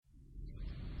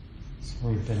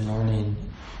We've been learning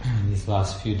in these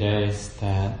last few days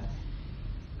that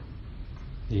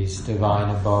these divine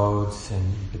abodes, and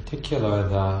in particular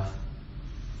the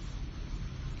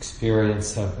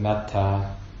experience of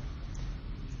metta,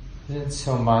 isn't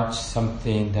so much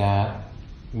something that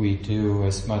we do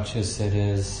as much as it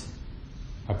is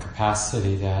a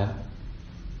capacity that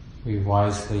we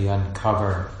wisely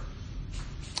uncover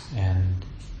and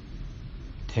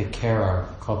take care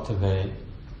of, cultivate,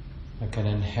 like an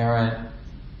inherent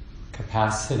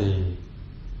capacity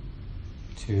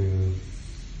to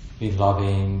be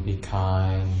loving, be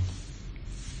kind,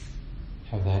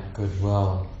 have that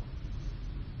goodwill.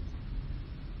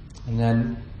 And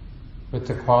then with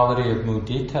the quality of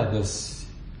mudita, this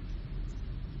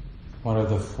one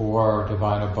of the four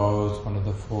divine abodes, one of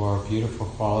the four beautiful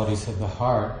qualities of the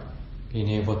heart, being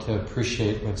able to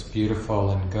appreciate what's beautiful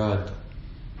and good.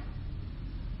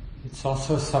 It's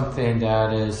also something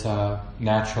that is a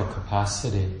natural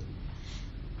capacity.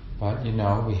 But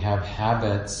we have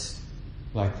habits,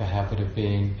 like the habit of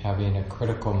having a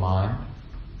critical mind.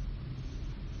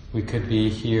 We could be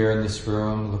here in this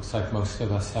room, looks like most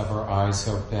of us have our eyes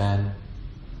open,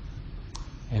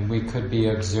 and we could be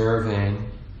observing,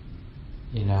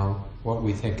 what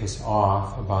we think is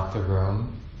off about the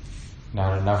room,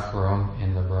 not enough room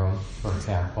in the room, for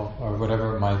example, or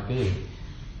whatever it might be.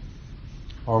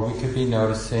 Or we could be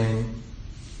noticing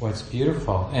what's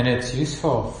beautiful. And it's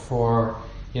useful for,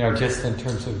 just in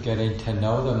terms of getting to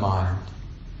know the mind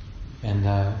and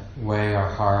the way our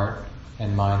heart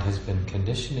and mind has been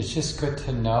conditioned. It's just good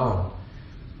to know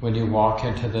when you walk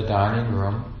into the dining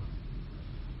room,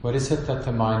 what is it that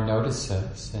the mind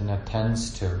notices and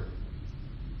attends to?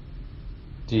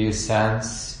 Do you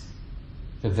sense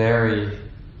the very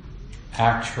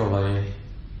actually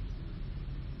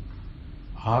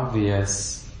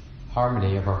obvious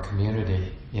harmony of our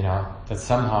community, that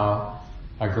somehow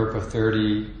a group of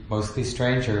 30, mostly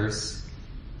strangers,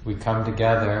 we come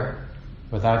together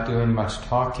without doing much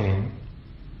talking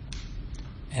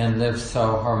and live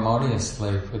so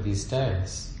harmoniously for these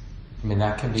days.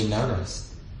 That can be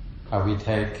noticed. How we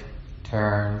take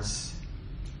turns,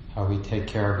 how we take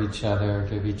care of each other,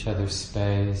 give each other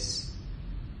space,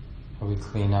 how we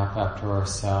clean up after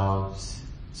ourselves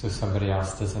so somebody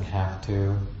else doesn't have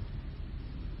to.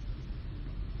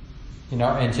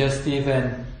 And just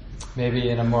even maybe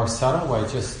in a more subtle way,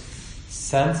 just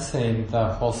sensing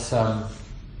the wholesome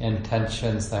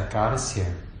intentions that got us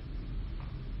here.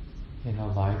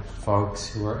 Like folks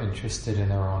who are interested in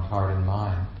their own heart and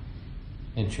mind,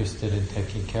 interested in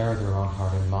taking care of their own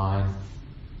heart and mind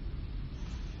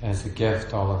as a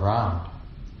gift all around.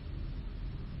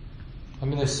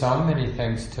 There's so many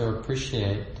things to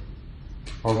appreciate.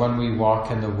 Or when we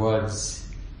walk in the woods,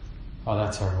 oh,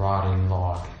 that's a rotting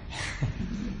log.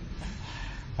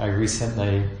 I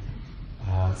recently,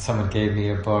 someone gave me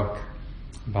a book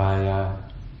by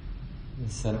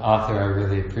it's an author I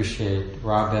really appreciate,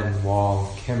 Robin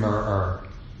Wall Kimmerer.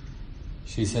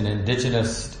 She's an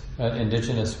indigenous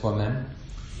woman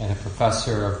and a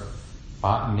professor of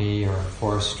botany or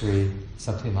forestry,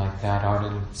 something like that, out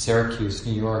in Syracuse,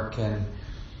 New York, and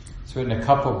she's written a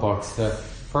couple books. The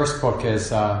first book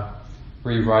is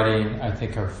rewriting, I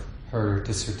think, of her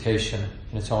dissertation,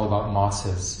 and it's all about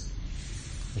mosses,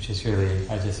 which is really,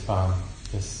 I just found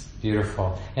this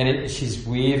beautiful. And she's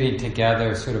weaving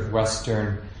together sort of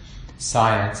Western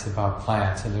science about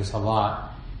plants, and there's a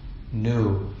lot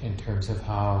new in terms of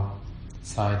how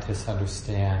scientists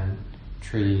understand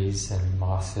trees and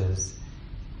mosses,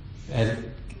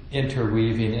 and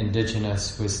interweaving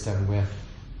indigenous wisdom with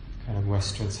kind of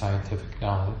Western scientific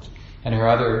knowledge. And her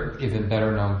other, even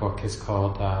better known book is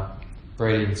called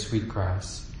Braiding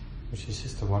Sweetgrass, which is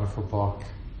just a wonderful book.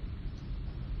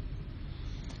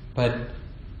 But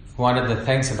one of the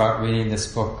things about reading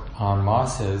this book on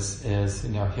mosses is,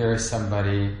 here's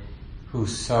somebody who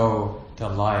so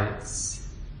delights,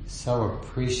 so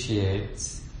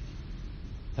appreciates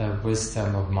the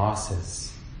wisdom of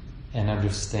mosses and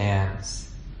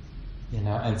understands,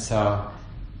 and so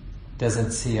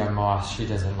doesn't see a moss she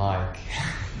doesn't like.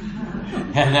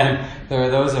 And then there are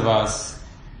those of us,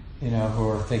 who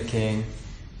are thinking,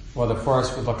 well, the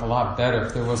forest would look a lot better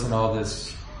if there wasn't all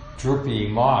this droopy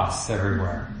moss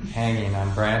everywhere, hanging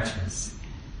on branches.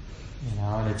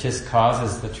 And it just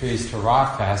causes the trees to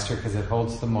rot faster because it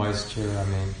holds the moisture.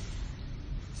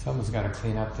 Someone's got to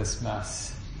clean up this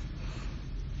mess.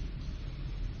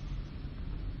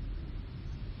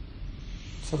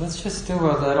 So let's just do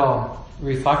a little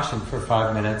reflection for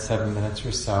 5 minutes, 7 minutes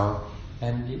or so.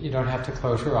 And you don't have to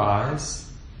close your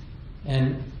eyes.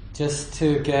 And just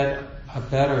to get a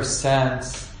better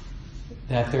sense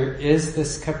that there is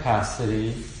this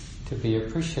capacity to be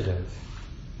appreciative.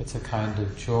 It's a kind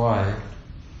of joy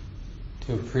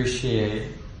to appreciate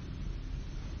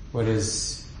what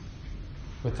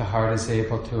the heart is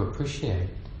able to appreciate.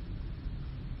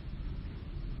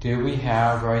 Do we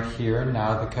have right here and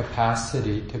now the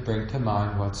capacity to bring to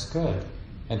mind what's good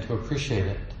and to appreciate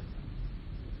it?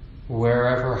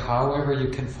 Wherever, however you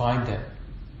can find it.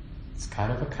 It's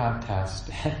kind of a contest,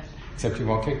 except you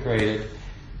won't get graded.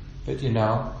 But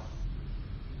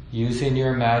using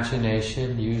your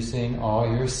imagination, using all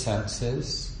your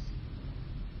senses,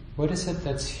 what is it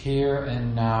that's here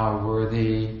and now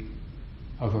worthy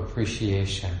of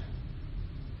appreciation?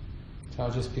 So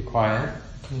I'll just be quiet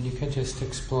and you can just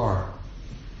explore.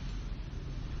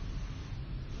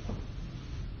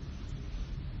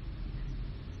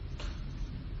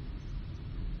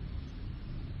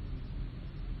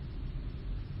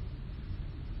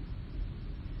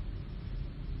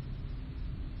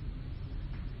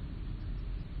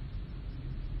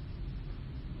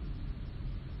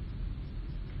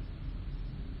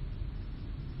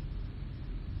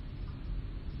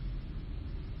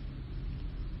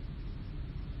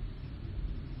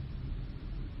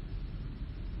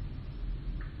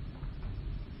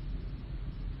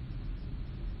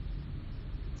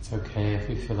 It's okay if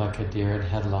you feel like a deer in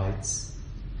headlights.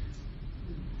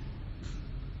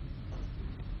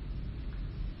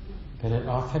 But it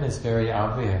often is very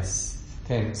obvious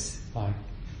things like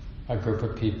a group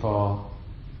of people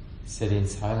sitting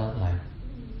silently.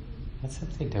 That's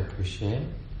something to appreciate.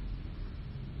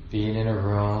 Being in a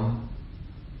room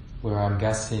where I'm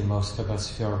guessing most of us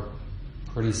feel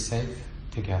pretty safe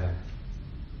together.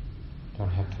 Don't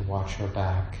have to watch our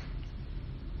back.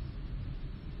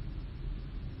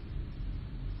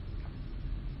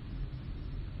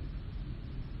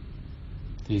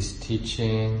 These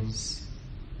teachings,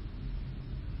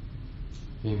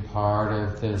 being part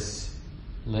of this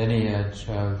lineage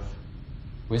of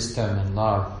wisdom and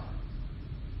love,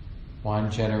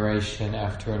 one generation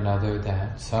after another,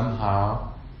 that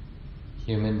somehow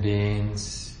human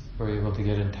beings were able to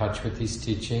get in touch with these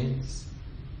teachings,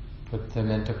 put them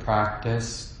into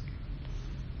practice,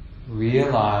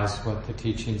 realize what the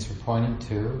teachings are pointing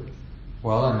to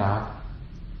well enough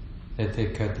that they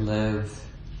could live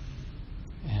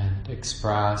and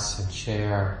express and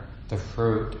share the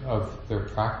fruit of their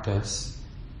practice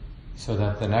so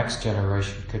that the next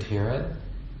generation could hear it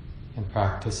and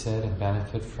practice it and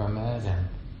benefit from it and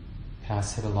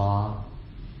pass it along.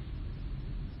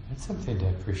 That's something to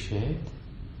appreciate.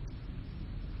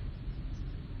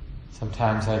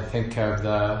 Sometimes I think of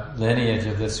the lineage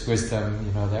of this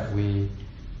wisdom, that we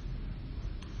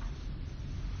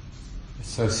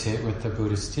associate with the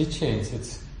Buddhist teachings.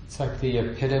 It's like the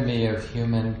epitome of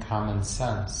human common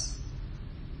sense.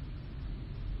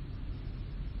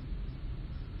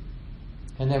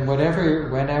 And then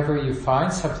whenever you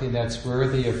find something that's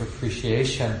worthy of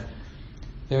appreciation,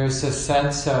 there's a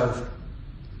sense of,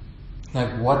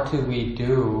 what do we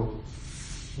do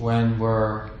when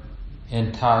we're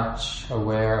in touch,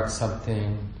 aware of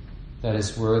something that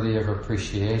is worthy of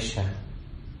appreciation?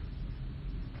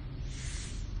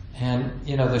 And,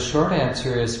 the short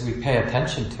answer is we pay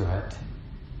attention to it.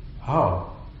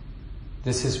 Oh,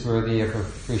 this is worthy of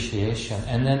appreciation.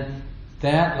 And then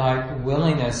that,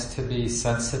 willingness to be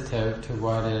sensitive to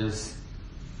what is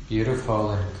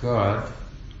beautiful and good,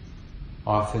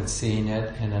 often seeing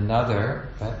it in another,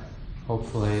 but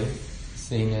hopefully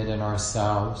seeing it in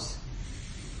ourselves.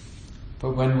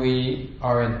 But when we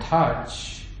are in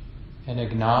touch and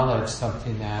acknowledge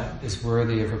something that is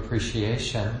worthy of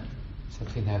appreciation,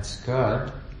 something that's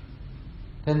good,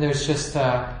 then there's just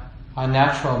a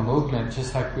natural movement,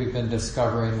 just like we've been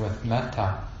discovering with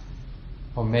metta.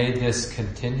 Well, may this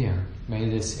continue, may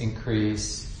this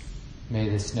increase, may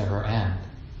this never end.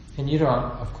 And you don't,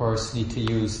 of course, need to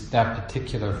use that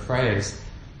particular phrase,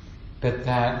 but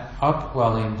that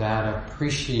upwelling, that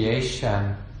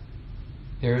appreciation,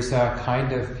 there's a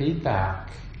kind of feedback.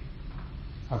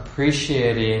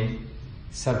 Appreciating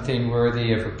something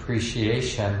worthy of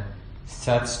appreciation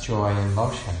sets joy in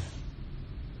motion.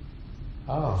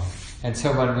 Oh, and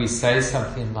so when we say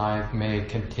something like, may it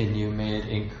continue, may it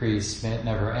increase, may it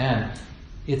never end,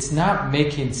 it's not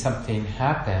making something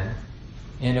happen.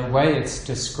 In a way, it's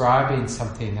describing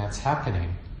something that's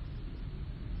happening.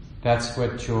 That's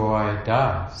what joy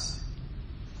does.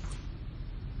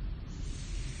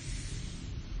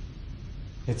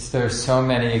 There's so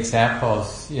many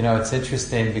examples. It's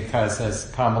interesting because,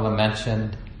 as Kamala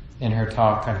mentioned in her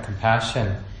talk on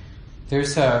compassion,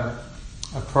 there's a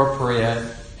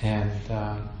appropriate and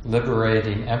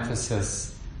liberating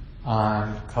emphasis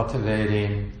on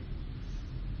cultivating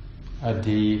a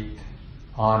deep,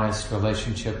 honest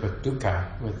relationship with dukkha,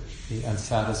 with the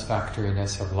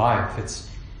unsatisfactoriness of life. It's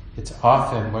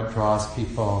often what draws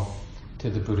people to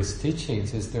the Buddhist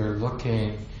teachings, is they're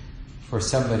looking for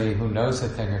somebody who knows a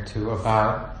thing or two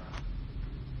about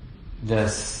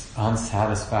this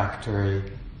unsatisfactory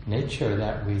nature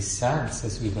that we sense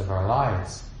as we live our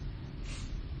lives.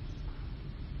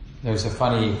 There's a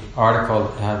funny article,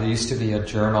 there used to be a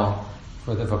journal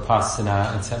for the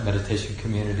Vipassana and Zen meditation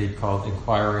community called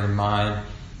Inquiring Mind,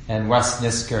 and Wes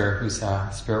Nisker, who's a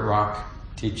Spirit Rock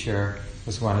teacher,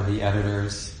 was one of the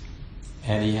editors,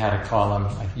 and he had a column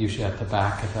usually at the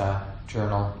back of the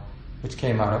journal, which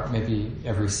came out maybe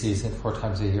every season, 4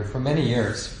 times a year, for many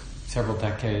years, several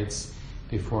decades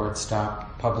before it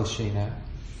stopped publishing it,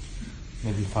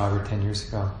 maybe 5 or 10 years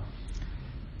ago.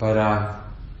 But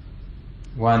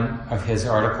one of his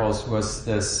articles was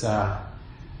this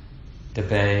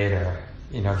debate, or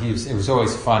it was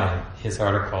always funny, his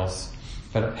articles,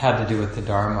 but it had to do with the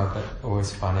Dharma, but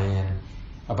always funny, and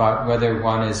about whether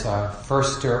one is a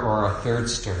firster or a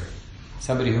thirdster.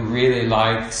 Somebody who really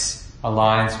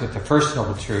aligns with the First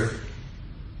Noble Truth.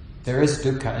 There is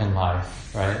dukkha in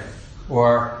life, right?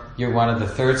 Or you're one of the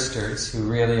thirdsters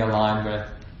who really align with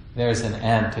there's an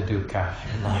end to dukkha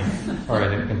in life, or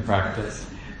in practice.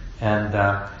 And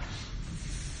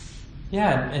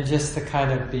and just to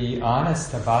kind of be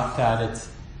honest about that, it's,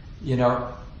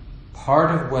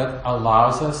 part of what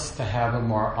allows us to have a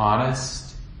more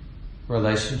honest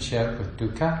relationship with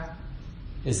dukkha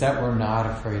is that we're not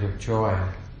afraid of joy.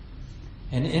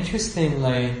 And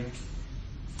interestingly,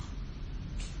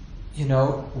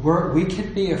 we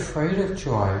can be afraid of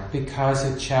joy because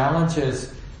it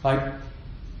challenges,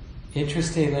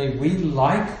 interestingly, we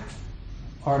like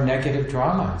our negative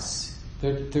dramas.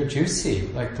 They're juicy,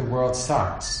 like the world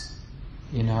sucks,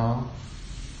 I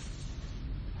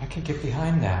can get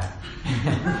behind that.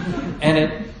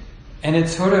 and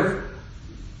it's sort of,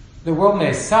 the world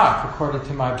may suck according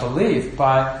to my belief,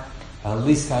 but at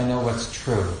least I know what's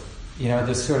true.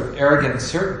 This sort of arrogant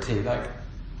certainty, like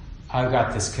I've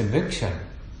got this conviction,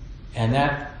 and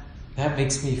that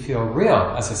makes me feel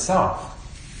real as a self.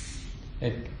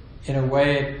 In a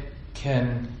way, it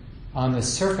can, on the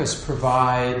surface,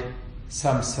 provide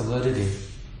some solidity,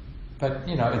 but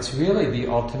it's really the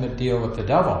ultimate deal with the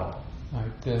devil,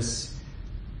 like this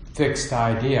fixed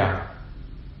idea.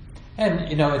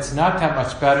 And it's not that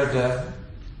much better to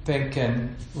think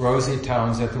in rosy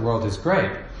tones that the world is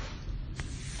great,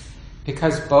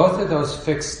 because both of those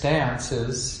fixed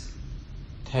stances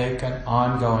take an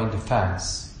ongoing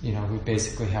defense. We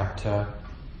basically have to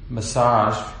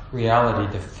massage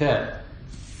reality to fit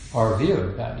our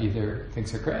view that either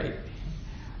things are great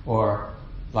or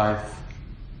life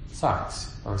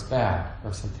sucks or is bad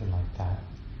or something like that.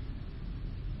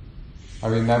 I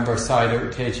remember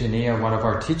Sayadaw Tejaniya, one of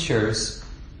our teachers,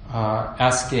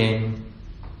 asking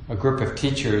a group of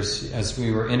teachers as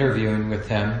we were interviewing with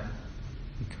him,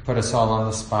 he could put us all on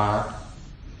the spot,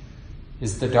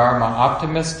 is the Dharma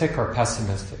optimistic or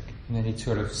pessimistic? And then he'd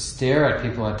sort of stare at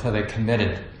people until they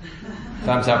committed.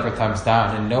 Thumbs up or thumbs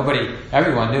down. And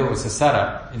everyone knew it was a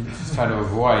setup, and just trying to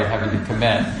avoid having to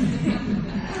commit.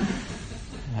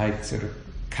 I sort of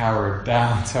cowered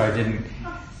down, so I didn't,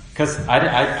 because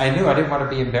I knew I didn't want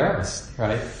to be embarrassed,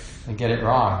 right, and get it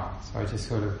wrong. So I just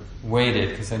sort of waited,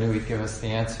 because I knew he'd give us the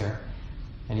answer.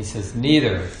 And he says,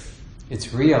 neither.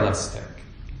 It's realistic.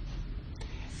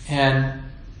 And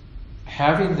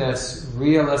having this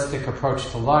realistic approach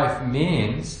to life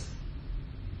means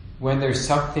when there's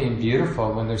something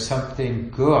beautiful, when there's something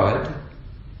good,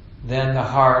 then the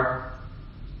heart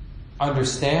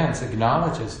understands,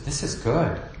 acknowledges, this is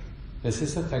good. This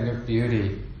is a thing of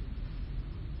beauty.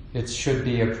 It should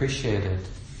be appreciated.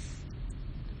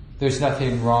 There's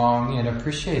nothing wrong in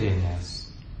appreciating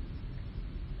this.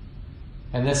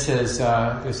 And this is,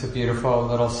 there's a beautiful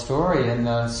little story in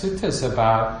the suttas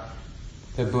about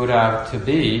the Buddha to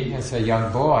be, as a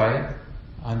young boy,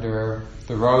 under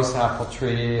the rose apple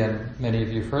tree, and many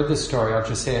of you have heard this story, I'll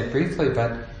just say it briefly,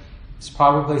 but it's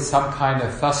probably some kind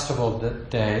of festival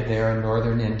day there in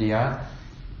northern India,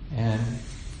 and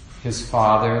his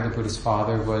father, the Buddha's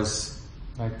father, was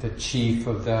like the chief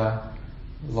of the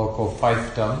local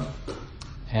fiefdom,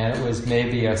 and it was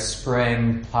maybe a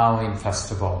spring plowing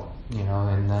festival,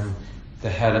 and then the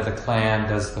head of the clan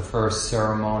does the first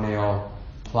ceremonial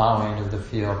plowing of the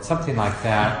field, something like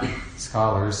that,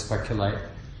 scholars speculate.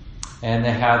 And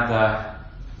they had the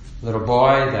little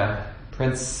boy, the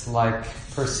prince-like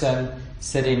person,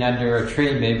 sitting under a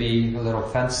tree, maybe a little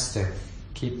fence to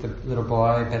keep the little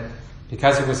boy, but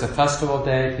because it was a festival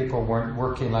day, people weren't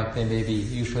working like they maybe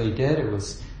usually did. It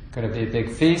was going to be a big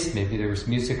feast. Maybe there was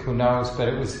music, who knows, but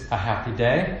it was a happy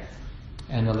day.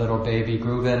 And the little baby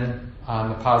grooving on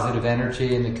the positive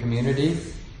energy in the community.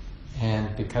 And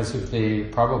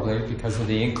probably because of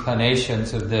the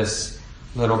inclinations of this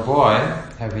little boy,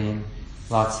 having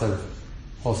lots of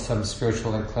wholesome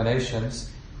spiritual inclinations,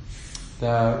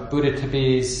 the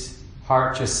Buddha-to-be's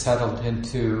heart just settled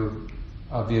into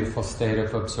a beautiful state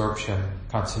of absorption,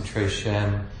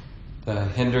 concentration. The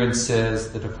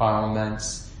hindrances, the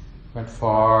defilements went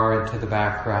far into the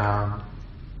background.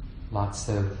 Lots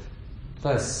of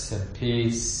bliss and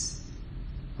peace,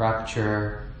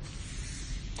 rapture.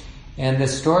 And the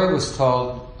story was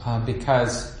told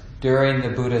because during the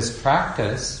Buddha's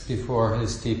practice, before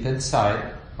his deep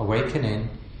insight, awakening,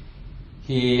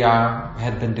 he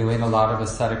had been doing a lot of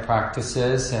ascetic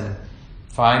practices and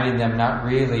finding them not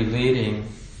really leading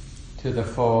to the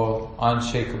full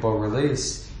unshakable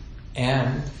release.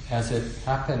 And as it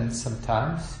happens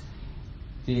sometimes,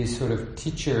 these sort of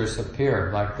teachers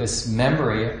appear, like this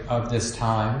memory of this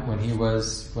time when he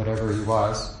was, whatever he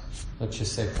was, let's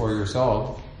just say 4 years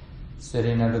old,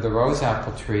 sitting under the rose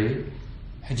apple tree,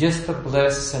 and just the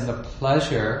bliss and the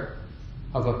pleasure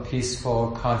of a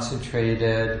peaceful,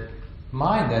 concentrated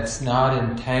mind that's not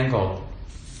entangled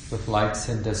with likes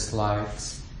and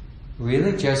dislikes,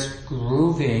 really just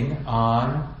grooving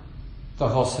on the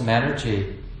wholesome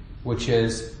energy, which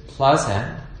is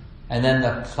pleasant, and then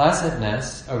the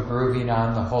pleasantness of grooving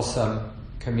on the wholesome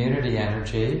community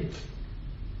energy,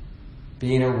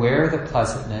 being aware of the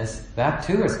pleasantness, that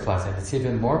too is pleasant. It's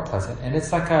even more pleasant. And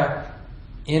it's like a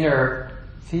inner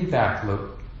feedback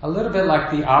loop. A little bit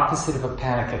like the opposite of a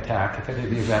panic attack, if any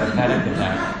of you have had a panic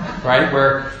attack, right?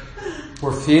 Where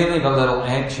we're feeling a little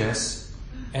anxious,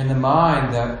 and the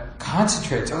mind that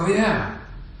concentrates, oh yeah,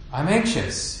 I'm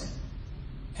anxious.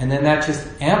 And then that just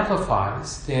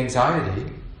amplifies the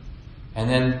anxiety. And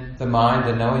then the mind,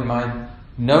 the knowing mind,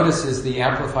 notices the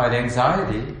amplified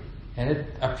anxiety, and it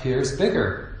appears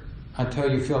bigger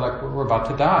until you feel like we're about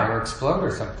to die or explode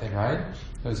or something, right?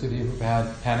 Those of you who've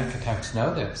had panic attacks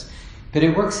know this. But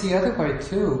it works the other way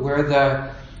too, where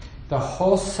the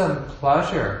wholesome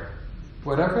pleasure,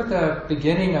 whatever the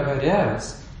beginning of it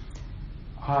is,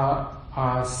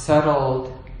 a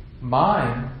settled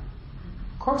mind,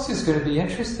 of course, is going to be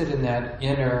interested in that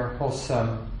inner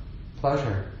wholesome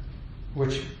pleasure,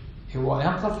 which it will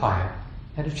amplify it,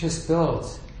 and it just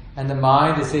builds. And the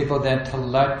mind is able then to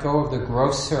let go of the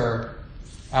grosser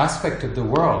aspect of the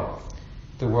world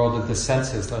of the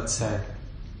senses, let's say.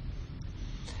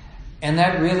 And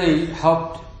that really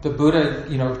helped the Buddha,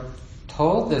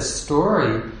 told this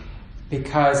story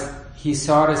because he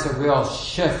saw it as a real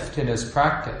shift in his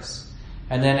practice.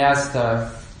 And then as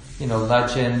the,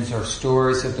 legends or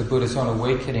stories of the Buddha's own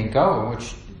awakening go,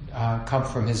 which come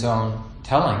from his own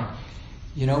telling,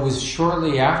 it was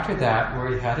shortly after that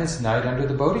where he had his night under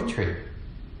the Bodhi tree.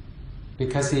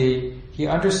 Because he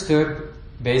understood,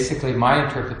 basically my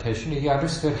interpretation, he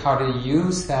understood how to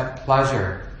use that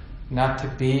pleasure, not to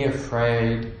be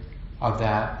afraid of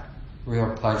that real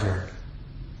pleasure.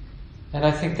 And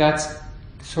I think that's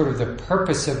sort of the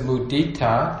purpose of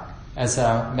mudita as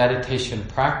a meditation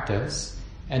practice,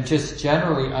 and just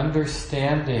generally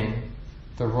understanding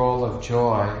the role of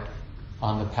joy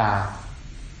on the path.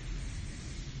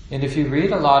 And if you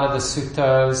read a lot of the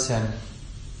suttas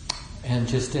and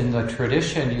just in the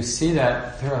tradition, you see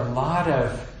that there are a lot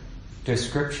of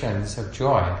descriptions of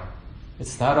joy.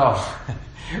 It's not all,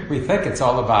 we think it's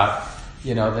all about,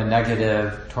 the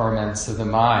negative torments of the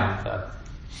mind,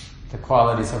 the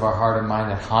qualities of our heart and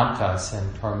mind that haunt us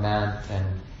and torment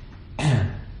and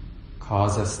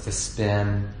cause us to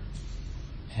spin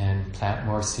and plant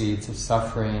more seeds of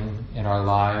suffering in our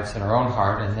lives, in our own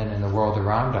heart, and then in the world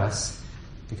around us,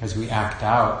 because we act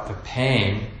out the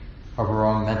pain of our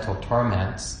own mental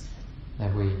torments,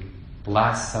 that we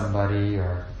blast somebody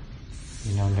or,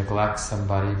 neglect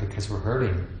somebody because we're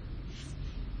hurting.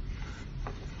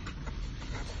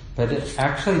 But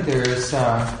actually there's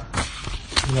so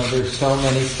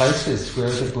many places where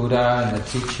the Buddha and the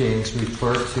teachings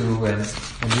refer to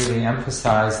and really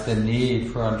emphasize the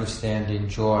need for understanding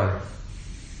joy.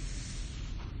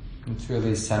 It's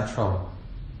really central.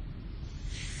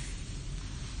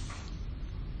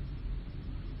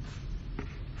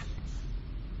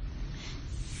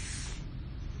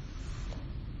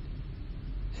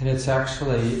 And it's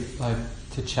actually like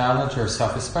to challenge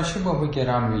ourselves, especially when we get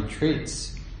on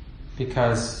retreats,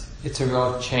 because it's a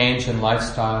real change in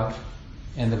lifestyle,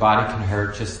 and the body can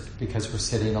hurt just because we're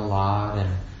sitting a lot and,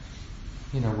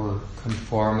 we're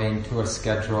conforming to a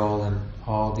schedule and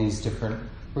all these different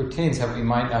routines that we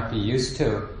might not be used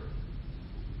to.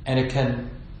 And it can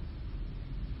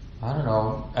I don't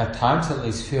know, at times at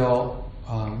least feel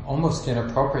almost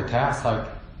inappropriate to ask, like,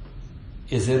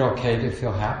 is it okay to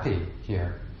feel happy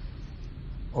here?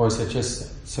 Or is it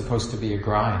just supposed to be a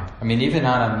grind? I mean, even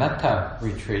on a metta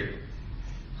retreat,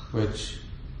 which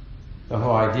the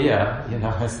whole idea,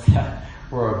 is that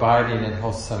we're abiding in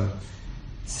wholesome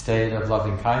state of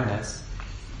loving kindness.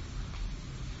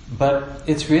 But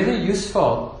it's really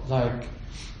useful, like,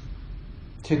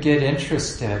 to get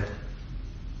interested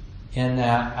in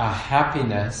that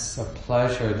happiness, a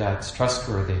pleasure that's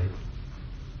trustworthy.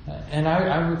 And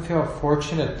I would feel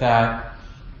fortunate that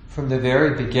from the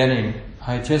very beginning,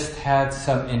 I just had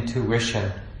some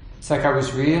intuition. It's like I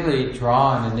was really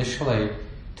drawn initially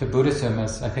to Buddhism,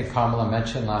 as I think Kamala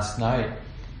mentioned last night.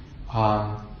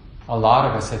 A lot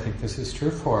of us, I think this is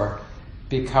true for,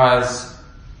 because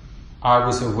I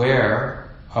was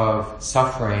aware of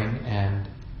suffering and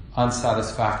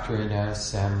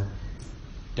unsatisfactoriness and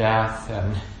death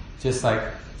and just like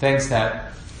things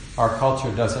that our culture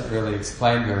doesn't really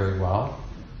explain very well.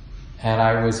 And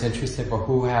I was interested, well,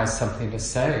 who has something to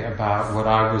say about what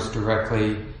I was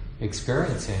directly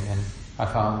experiencing? And I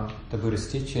found the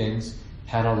Buddhist teachings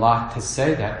had a lot to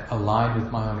say that aligned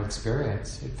with my own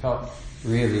experience. It felt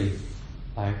really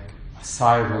like a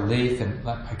sigh of relief, and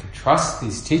like I could trust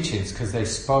these teachings because they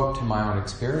spoke to my own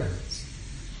experience.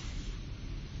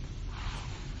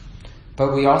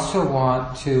 But we also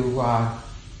want to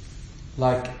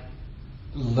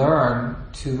learn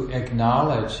to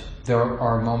acknowledge there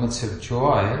are moments of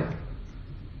joy,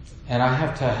 and I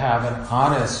have to have an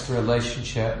honest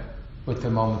relationship with the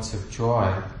moments of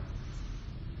joy.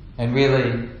 And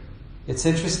really, it's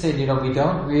interesting, we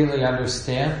don't really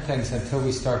understand things until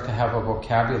we start to have a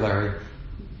vocabulary.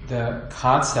 The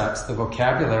concepts, the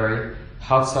vocabulary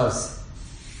helps us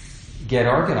get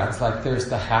organized. Like there's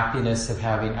the happiness of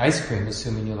having ice cream,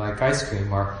 assuming you like ice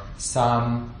cream, or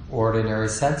some ordinary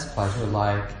sense pleasure,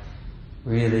 like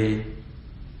really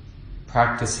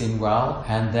practicing well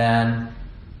and then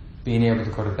being able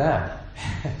to go to bed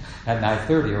at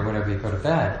 9:30 or whenever you go to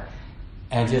bed.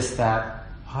 And just that,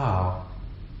 oh,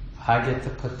 I get to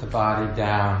put the body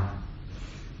down.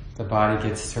 The body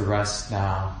gets to rest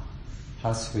now.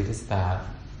 How sweet is that,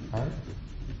 right?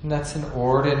 And that's an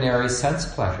ordinary sense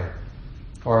pleasure.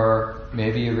 Or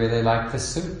maybe you really like the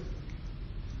soup.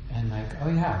 And like, oh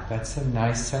yeah, that's a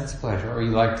nice sense pleasure. Or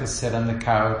you like to sit on the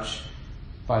couch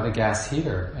by the gas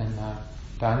heater in the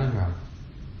dining room.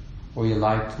 Or you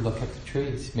like to look at the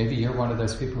trees. Maybe you're one of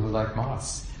those people who like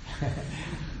moss.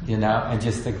 And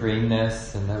just the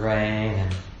greenness and the rain,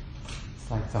 and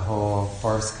it's like the whole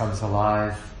forest comes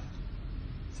alive,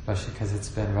 especially because it's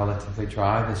been relatively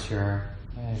dry this year,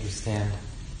 I understand.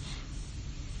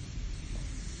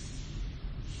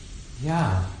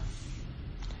 Yeah.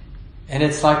 And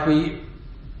it's like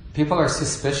people are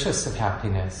suspicious of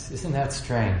happiness. Isn't that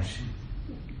strange?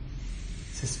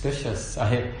 Suspicious.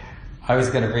 I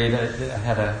was going to read it, I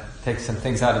had to take some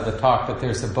things out of the talk, but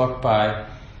there's a book by,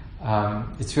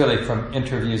 it's really from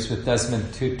interviews with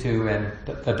Desmond Tutu and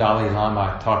the Dalai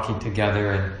Lama talking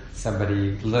together, and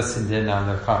somebody listened in on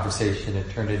their conversation and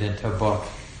turned it into a book.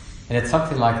 And it's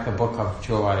something like the Book of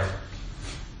Joy.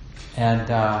 And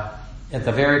at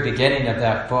the very beginning of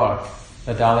that book,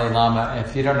 the Dalai Lama,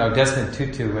 if you don't know, Desmond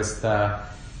Tutu was the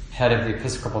head of the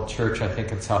Episcopal Church, I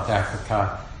think, in South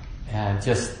Africa, and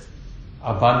just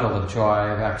a bundle of joy.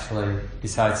 I've actually,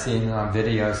 besides seeing it on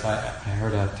videos, I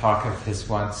heard a talk of his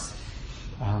once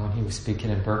when he was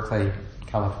speaking in Berkeley,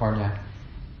 California.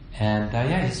 And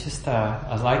he's just,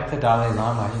 I like the Dalai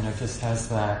Lama, just has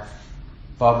that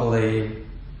bubbly,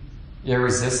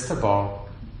 irresistible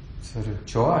sort of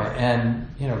joy. And,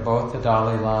 both the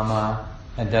Dalai Lama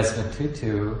and Desmond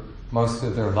Tutu, most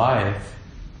of their life,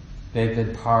 they've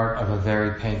been part of a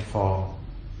very painful,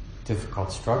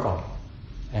 difficult struggle.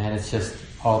 And it's just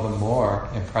all the more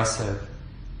impressive.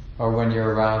 Or when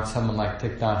you're around someone like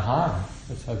Thich Nhat Hanh,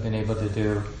 which I've been able to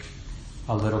do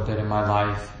a little bit in my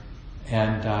life.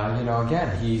 And,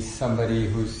 again, he's somebody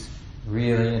who's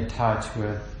really in touch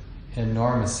with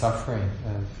enormous suffering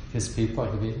of his people,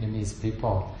 the Vietnamese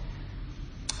people.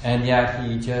 And yet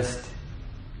he just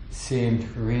seemed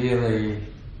really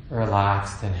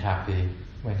relaxed and happy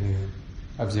when you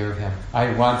observe him.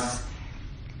 I was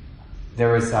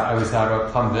out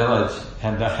at Plum Village,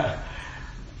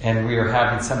 and we were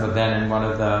having some event in one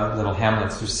of the little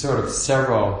hamlets. There's sort of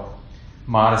several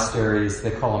monasteries,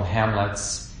 they call them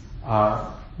hamlets,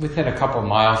 within a couple of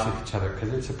miles of each other,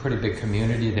 because it's a pretty big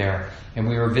community there. And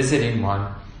we were visiting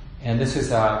one, and this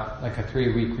was like a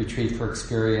 3-week retreat for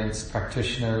experienced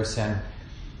practitioners, and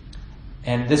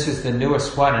And this was the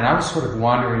newest one, and I was sort of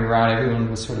wandering around.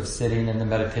 Everyone was sort of sitting in the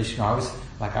meditation. I was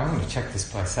like, I'm going to check this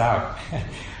place out.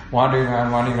 wandering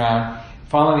around,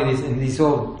 following these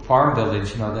old farm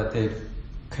buildings, that they've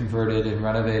converted and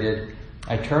renovated.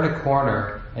 I turn a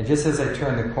corner, and just as I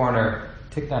turn the corner,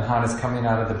 Thich Nhat Hanh is coming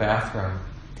out of the bathroom.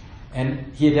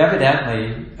 And he had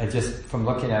evidently, just from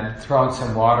looking at him, thrown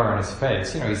some water on his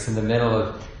face. He's in the middle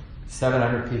of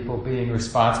 700 people being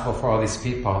responsible for all these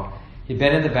people. He'd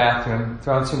been in the bathroom,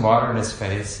 thrown some water in his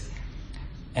face,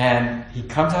 and he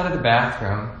comes out of the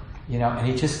bathroom, and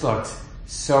he just looks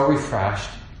so refreshed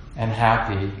and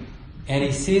happy. And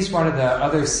he sees one of the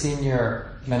other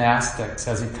senior monastics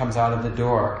as he comes out of the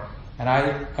door. And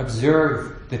I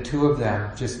observe the two of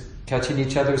them just catching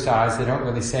each other's eyes. They don't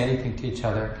really say anything to each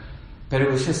other. But it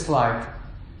was just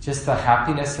the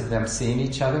happiness of them seeing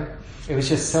each other. It was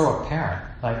just so apparent.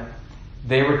 Like,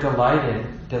 they were delighting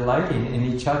in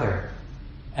each other.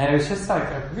 And it was just like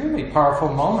a really powerful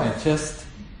moment, just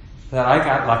that I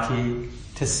got lucky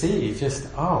to see.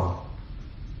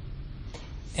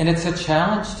 And it's a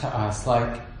challenge to us,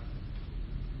 like,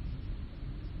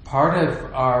 part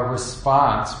of our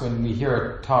response when we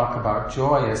hear a talk about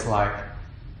joy is like,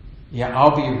 yeah,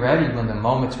 I'll be ready when the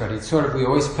moment's ready. It's sort of, we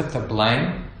always put the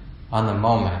blame on the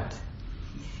moment.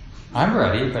 I'm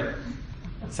ready, but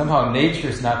somehow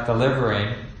nature's not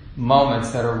delivering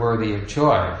moments that are worthy of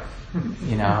joy.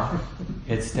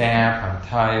 It's damp, I'm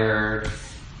tired,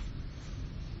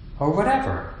 or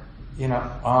whatever,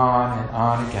 on and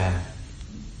on again.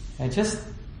 And just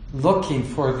looking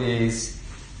for these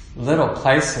little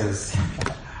places.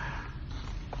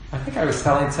 I think I was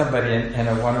telling somebody in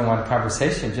a one-on-one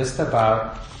conversation just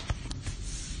about,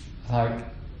 like,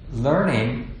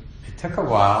 learning. It took a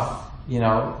while,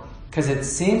 because it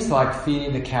seems like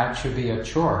feeding the cat should be a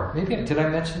chore. Maybe, did I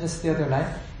mention this the other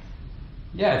night?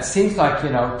 Yeah, it seems like,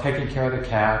 taking care of the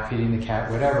cat, feeding the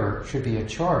cat, whatever, should be a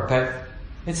chore. But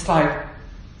it's like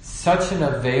such an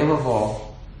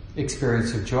available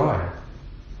experience of joy.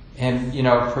 And,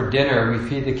 for dinner, we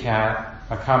feed the cat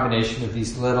a combination of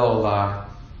these little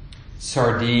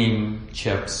sardine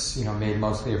chips, made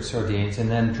mostly of sardines, and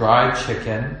then dried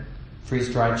chicken,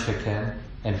 freeze-dried chicken,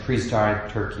 and freeze-dried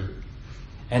turkey.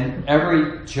 And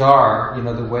every jar,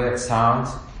 the way it sounds,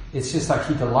 it's just like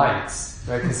he delights,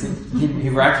 right? Because he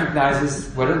recognizes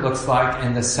what it looks like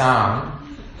and the sound,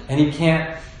 and he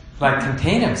can't,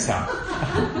 contain himself.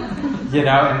 And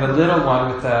the little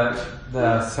one with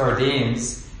the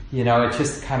sardines, it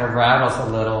just kind of rattles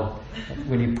a little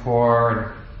when you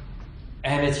pour,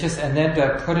 and it's just, and then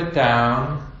to put it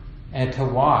down and to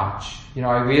watch, I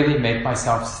really make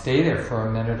myself stay there for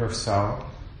a minute or so,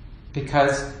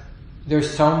 because there's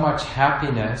so much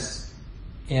happiness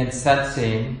in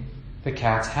sensing the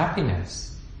cat's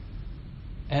happiness.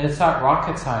 And it's not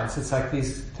rocket science. It's like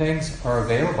these things are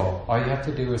available. All you have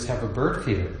to do is have a bird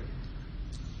feeder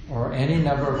or any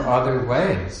number of other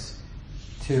ways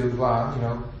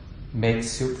to, make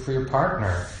soup for your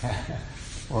partner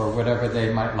or whatever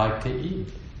they might like to eat.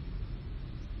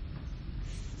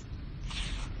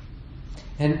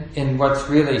 And what's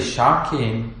really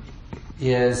shocking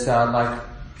is like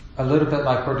a little bit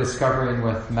like we're discovering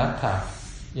with metta.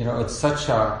 It's such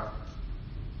a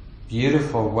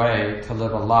beautiful way to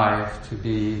live a life, to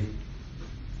be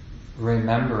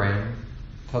remembering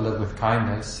to live with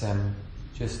kindness and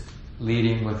just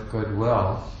leading with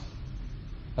goodwill,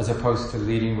 as opposed to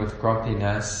leading with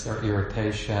grumpiness or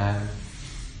irritation,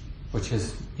 which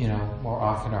is, more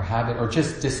often our habit, or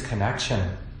just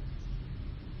disconnection.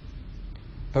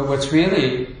 But what's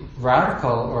really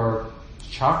radical or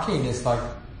shocking is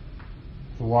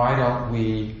why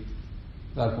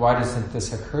doesn't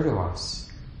this occur to us?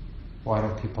 Why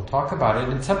don't people talk about it?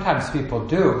 And sometimes people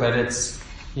do, but it's,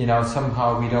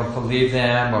 somehow we don't believe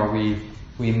them or we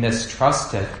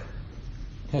mistrust it.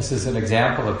 This is an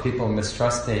example of people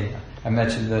mistrusting. I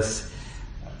mentioned this,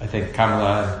 I think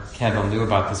Kamala and Kendall knew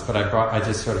about this, but I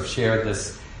just sort of shared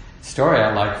this story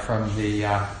I like from the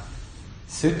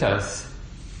suttas,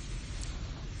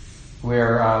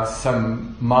 where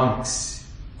some monks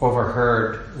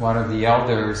overheard one of the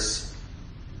elders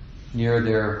near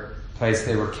their place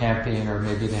they were camping, or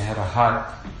maybe they had a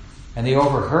hut, and they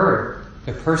overheard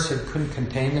the person couldn't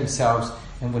contain themselves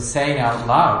and was saying out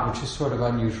loud, which is sort of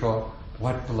unusual,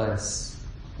 "What bliss,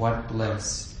 what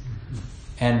bliss."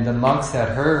 And the monks that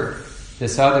heard,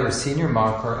 this other senior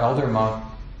monk or elder monk,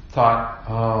 thought,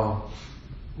 "Oh,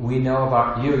 we know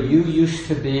about you. You used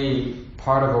to be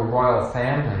part of a royal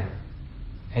family,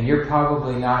 and you're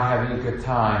probably not having a good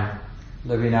time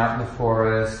living out in the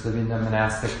forest, living the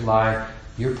monastic life.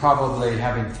 You're probably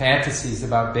having fantasies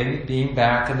about being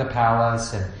back in the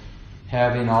palace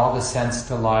having all the sense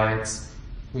delights,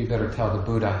 we better tell the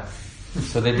Buddha.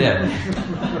 So they did.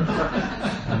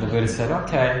 And the Buddha said,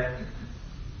 okay.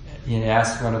 He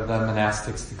asked one of the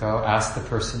monastics to go, asked the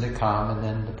person to come, and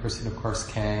then the person, of course,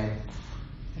 came.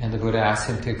 And the Buddha asked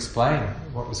him to explain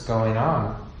what was going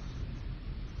on.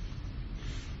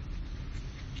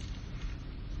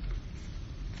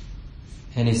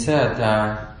 And he said,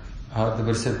 the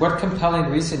Buddha said, what compelling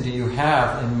reason do you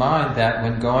have in mind that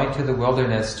when going to the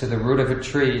wilderness, to the root of a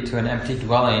tree, to an empty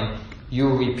dwelling, you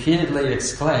repeatedly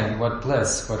exclaim, what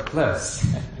bliss, what bliss?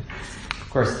 Of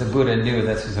course, the Buddha knew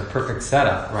this was a perfect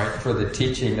setup, right, for the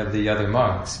teaching of the other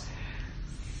monks.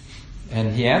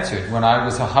 And he answered, when I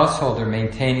was a householder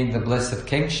maintaining the bliss of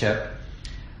kingship,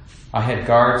 I had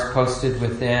guards posted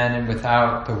within and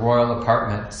without the royal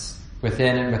apartments,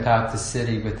 within and without the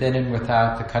city, within and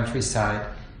without the countryside.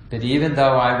 But even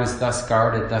though I was thus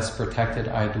guarded, thus protected,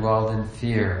 I dwelled in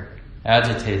fear,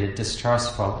 agitated,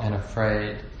 distrustful, and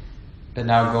afraid. But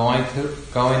now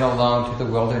going alone to the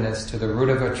wilderness, to the root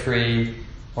of a tree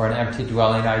or an empty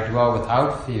dwelling, I dwell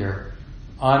without fear,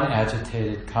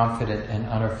 unagitated, confident, and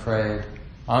unafraid,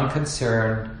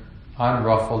 unconcerned,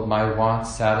 unruffled, my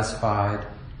wants satisfied,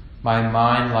 my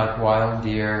mind like wild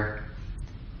deer.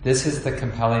 This is the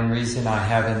compelling reason I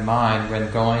have in mind when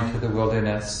going to the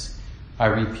wilderness. I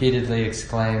repeatedly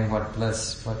exclaim, what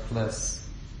bliss, what bliss.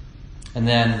 And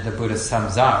then the Buddha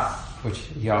sums up, which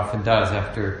he often does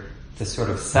after this sort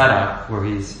of setup where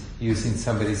he's using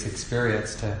somebody's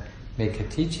experience to make a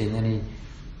teaching, and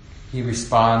he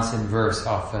responds in verse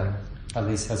often, at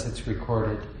least as it's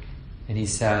recorded. And he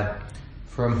said,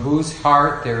 from whose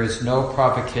heart there is no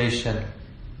provocation,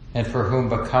 and for whom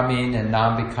becoming and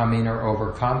non-becoming are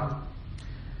overcome.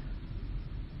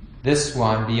 This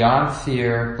one, beyond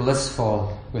fear,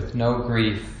 blissful, with no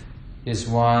grief, is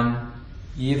one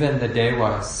even the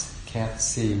devas can't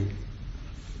see.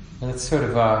 And it's sort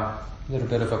of a little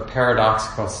bit of a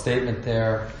paradoxical statement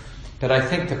there. But I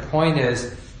think the point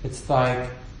is, it's like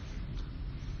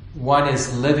one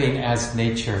is living as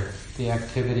nature, the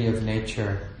activity of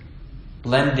nature,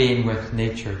 blending with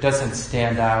nature. It doesn't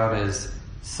stand out as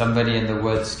somebody in the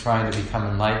woods trying to become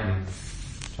enlightened,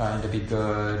 trying to be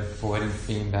good, avoiding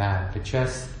being bad, but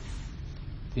just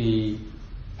the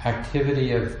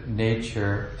activity of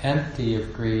nature, empty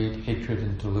of greed, hatred,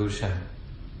 and delusion.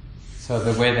 So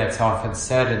the way that's often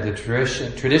said in the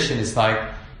tradition is like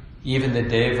even the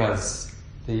devas,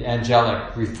 the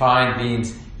angelic, refined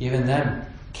beings, even them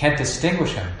can't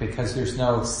distinguish them because there's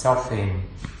no selfing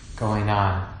going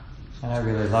on. And I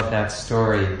really love that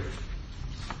story.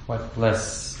 What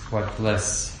bliss, what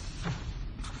bliss.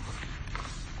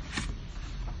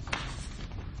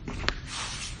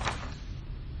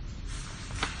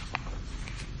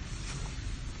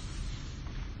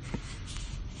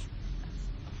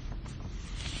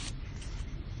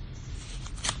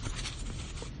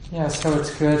 Yeah, so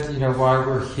it's good, while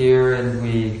we're here and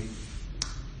we,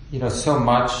 so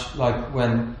much, like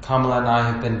when Kamala and I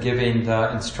have been giving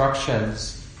the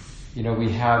instructions,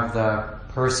 we have the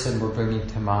person we're bringing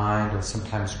to mind, or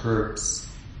sometimes groups,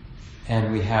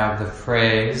 and we have the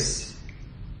phrase,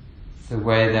 the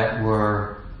way that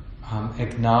we're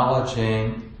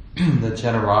acknowledging the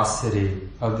generosity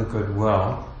of the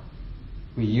goodwill.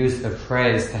 We use the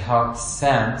phrase to help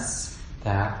sense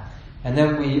that. And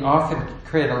then we often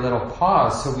create a little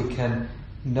pause so we can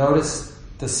notice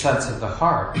the sense of the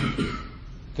heart,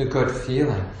 the good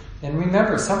feeling. And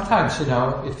remember, sometimes,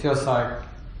 it feels like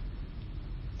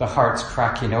the heart's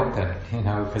cracking open,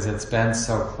 because it's been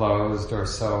so closed, or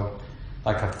so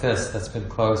like a fist that's been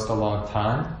closed a long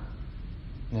time.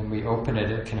 And we open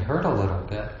it, it can hurt a little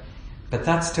bit. But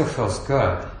that still feels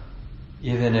good,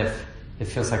 even if it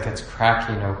feels like it's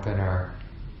cracking open, or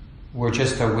we're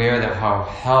just aware that how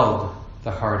held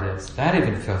the heart is. That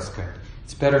even feels good.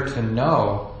 It's better to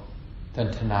know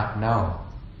than to not know.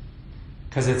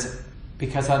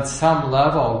 Because on some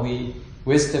level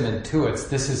wisdom intuits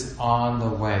this is on the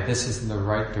way, this is in the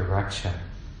right direction.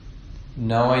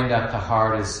 Knowing that the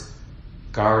heart is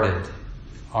guarded,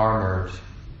 armored,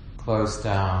 closed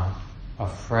down,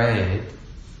 afraid,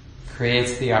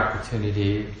 creates the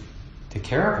opportunity to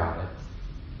care about it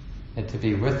and to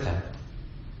be with it,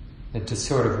 and to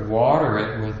sort of water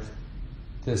it with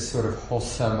this sort of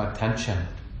wholesome attention.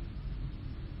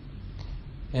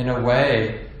 In a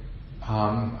way,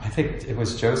 I think it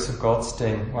was Joseph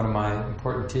Goldstein, one of my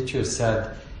important teachers,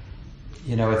 said,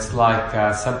 it's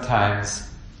like sometimes,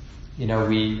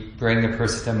 we bring the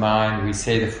person to mind, we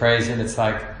say the phrase, and it's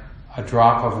like a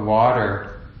drop of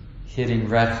water hitting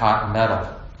red hot metal.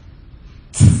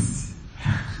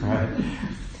 Right?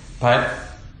 But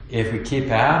if we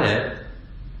keep at it,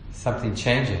 something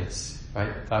changes,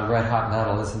 right? The red hot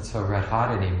metal isn't so red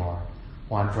hot anymore,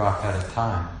 one drop at a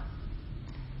time.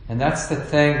 And that's the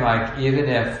thing, like even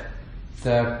if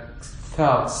the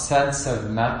felt sense of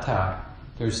metta,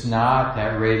 there's not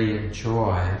that radiant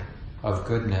joy of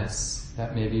goodness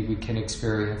that maybe we can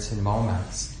experience in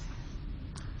moments.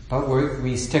 But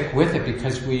we stick with it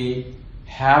because we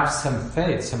have some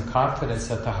faith, some confidence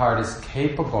that the heart is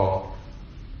capable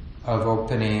of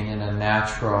opening in a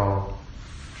natural,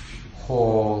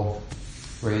 whole,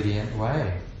 radiant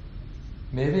way.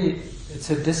 Maybe it's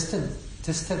a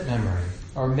distant memory,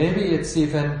 or maybe it's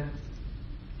even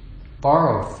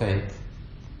borrowed faith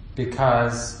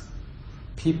because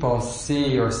people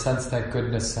see or sense that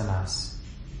goodness in us,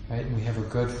 right? And we have a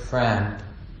good friend.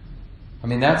 I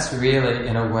mean, that's really,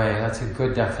 in a way, that's a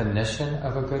good definition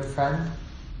of a good friend.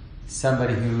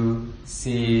 Somebody who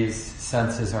sees,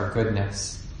 senses our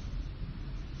goodness,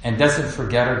 and doesn't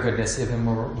forget our goodness even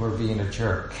when we're being a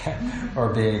jerk or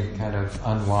being kind of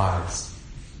unwise.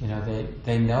 You know,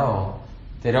 they know,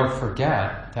 they don't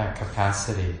forget that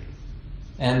capacity.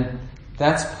 And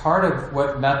that's part of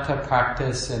what metta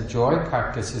practice and joy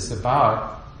practice is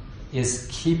about, is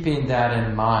keeping that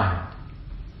in mind.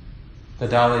 The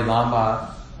Dalai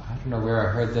Lama, I don't know where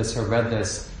I heard this or read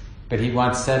this, but he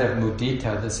once said of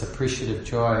mudita, this appreciative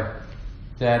joy,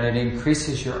 that it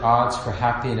increases your odds for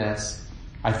happiness.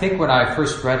 I think when I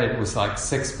first read it, it was like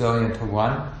 6 billion to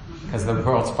 1, because the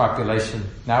world's population,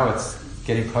 now it's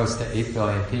getting close to 8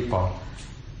 billion people.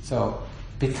 So,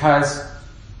 because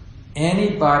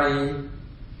anybody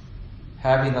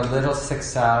having a little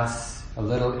success, a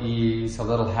little ease, a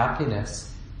little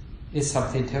happiness is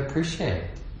something to appreciate.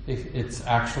 It's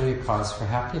actually a cause for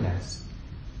happiness.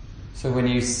 So when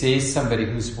you see somebody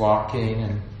who's walking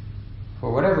and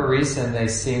for whatever reason they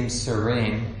seem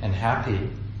serene and happy,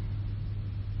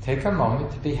 take a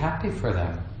moment to be happy for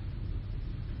them.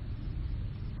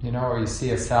 You know, or you see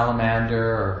a salamander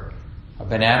or a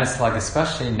banana slug,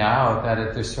 especially now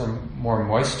that there's some more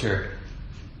moisture,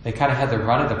 they kind of had the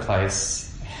run of the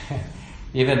place.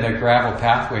 Even the gravel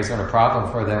pathways aren't a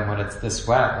problem for them when it's this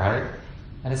wet, right?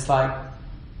 And it's like,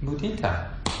 mudita.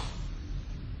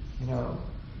 You know,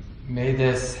 may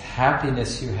this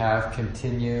happiness you have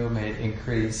continue, may it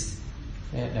increase,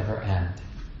 may it never end.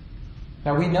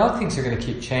 Now we know things are going to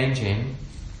keep changing,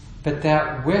 but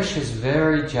that wish is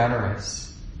very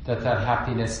generous, that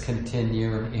happiness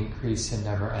continue and increase and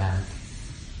never end.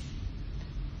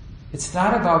 It's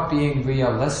not about being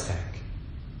realistic.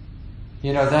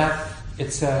 You know, that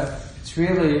it's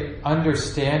really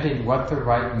understanding what the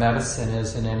right medicine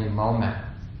is in any moment.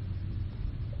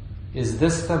 Is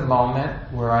this the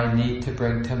moment where I need to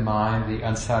bring to mind the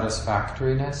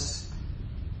unsatisfactoriness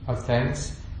of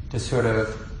things to sort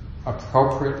of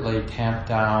appropriately tamp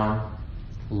down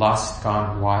lust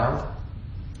gone wild?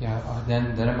 Yeah,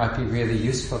 then it might be really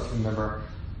useful to remember,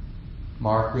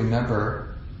 Mark,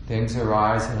 remember, things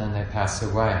arise and then they pass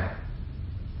away.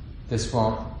 This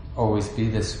won't always be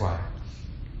this way.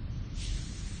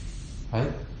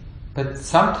 Right? But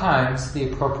sometimes the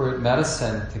appropriate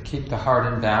medicine to keep the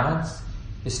heart in balance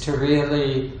is to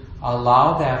really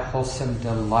allow that wholesome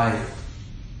delight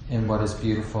in what is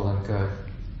beautiful and good.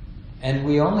 And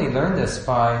we only learn this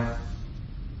by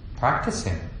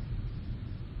practicing,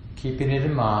 keeping it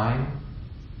in mind,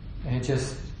 and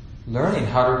just learning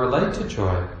how to relate to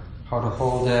joy, how to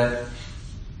hold it.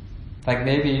 Like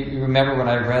maybe you remember when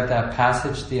I read that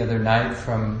passage the other night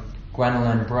from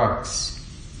Gwendolyn Brooks,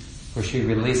 where she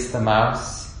released the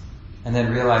mouse and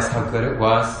then realized how good it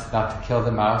was not to kill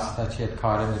the mouse that she had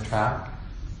caught in the trap.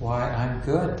 Why, I'm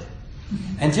good.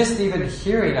 And just even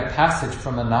hearing a passage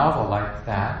from a novel like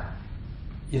that,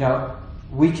 you know,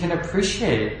 we can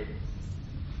appreciate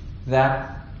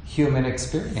that human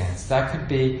experience. That could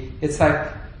be, it's like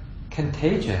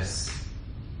contagious.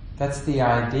 That's the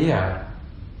idea,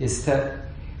 is that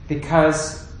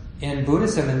because in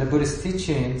Buddhism, in the Buddhist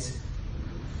teachings,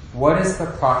 what is the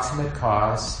proximate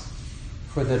cause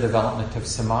for the development of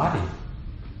samadhi?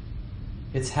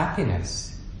 It's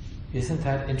happiness. Isn't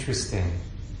that interesting?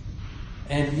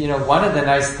 And you know, one of the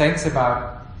nice things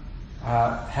about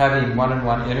having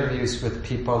one-on-one interviews with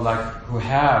people like who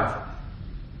have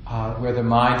where the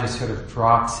mind just sort of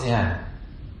drops in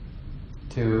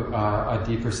to a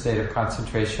deeper state of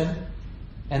concentration,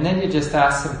 and then you just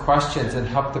ask some questions and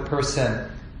help the person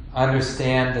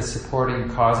understand the supporting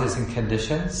causes and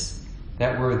conditions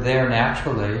that were there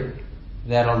naturally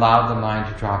that allowed the mind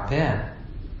to drop in.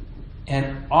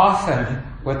 And often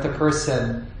what the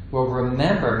person will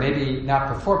remember, maybe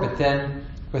not before, but then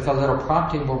with a little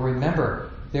prompting will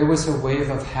remember, there was a wave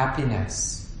of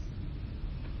happiness.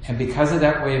 And because of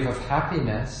that wave of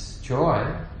happiness, joy,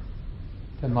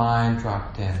 the mind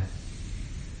dropped in.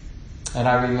 And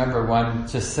I remember one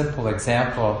just simple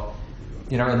example,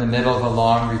 in the middle of a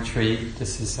long retreat.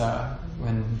 This is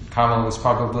when Kamala was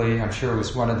probably, I'm sure,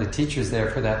 was one of the teachers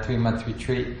there for that 3-month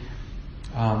retreat.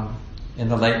 In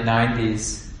the late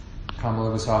 90s,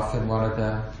 Kamala was often one of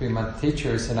the 3-month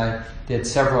teachers, and I did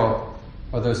several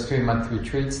of those 3-month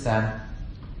retreats then.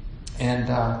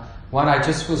 And one, I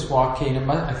just was walking,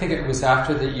 I think it was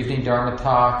after the evening Dharma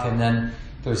talk, and then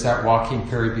there was that walking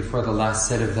period before the last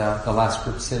sit of the last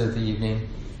group sit of the evening.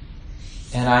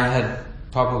 And I had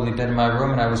probably been in my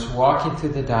room, and I was walking through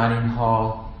the dining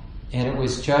hall, and it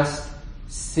was just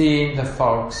seeing the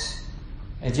folks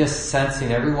and just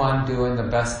sensing everyone doing the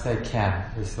best they can.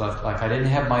 It was like I didn't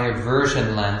have my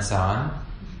aversion lens on,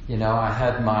 I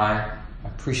had my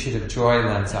appreciative joy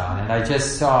lens on, and I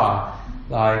just saw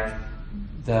like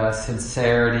the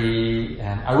sincerity,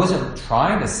 and I wasn't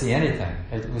trying to see anything.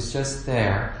 It was just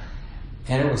there,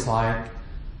 and it was like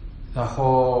the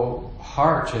whole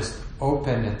heart just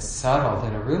opened and settled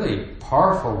in a really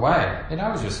powerful way. And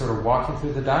I was just sort of walking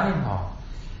through the dining hall,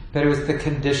 but it was the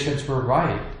conditions were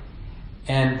right.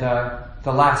 And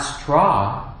the last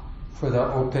straw for the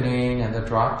opening and the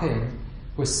dropping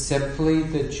was simply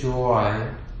the joy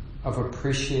of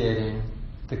appreciating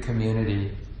the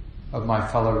community of my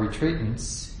fellow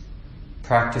retreatants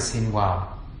practicing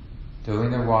well,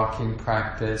 doing their walking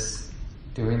practice,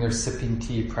 doing their sipping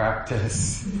tea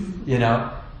practice,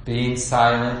 being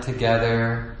silent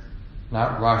together,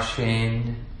 not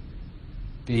rushing,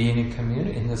 being in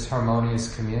community, in this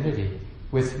harmonious community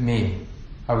with me.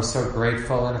 I was so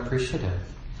grateful and appreciative.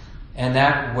 And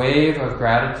that wave of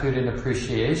gratitude and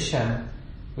appreciation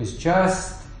was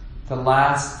just the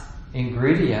last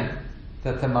ingredient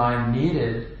that the mind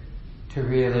needed to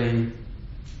really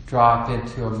drop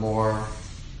into a more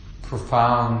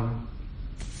profound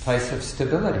place of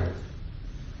stability,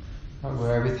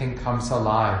 where everything comes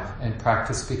alive and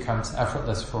practice becomes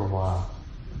effortless for a while,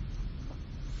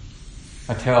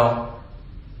 until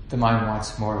the mind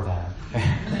wants more of that,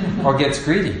 or gets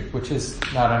greedy, which is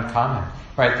not uncommon,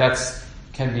 right? That's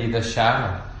can be the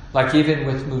shadow. Like even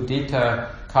with mudita,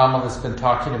 Kamala's been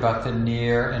talking about the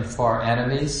near and far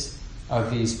enemies of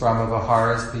these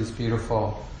Brahma-viharas, these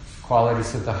beautiful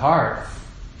qualities of the heart.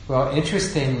 Well,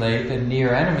 interestingly, the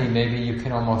near enemy, maybe you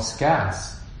can almost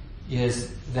guess,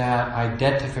 is that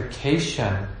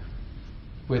identification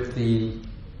with the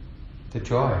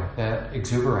joy, that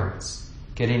exuberance,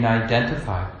 getting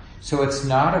identified. So it's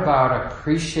not about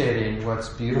appreciating what's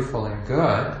beautiful and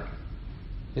good.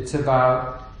 It's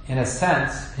about, in a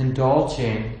sense,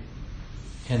 indulging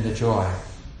in the joy,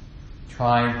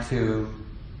 trying to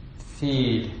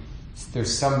feed.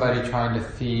 There's somebody trying to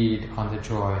feed on the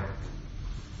joy.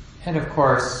 And of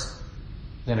course,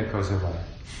 then it goes away.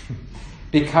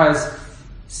 Because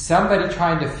somebody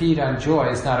trying to feed on joy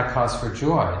is not a cause for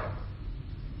joy.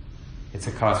 It's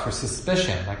a cause for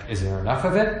suspicion. Like, is there enough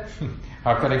of it?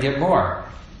 How could I get more?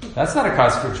 That's not a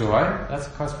cause for joy. That's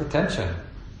a cause for tension,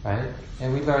 right?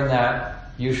 And we learn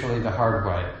that usually the hard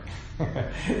way.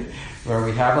 Where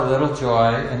we have a little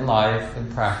joy in life,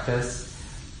 in practice,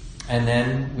 and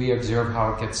then we observe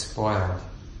how it gets spoiled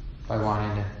by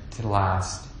wanting it to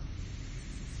last.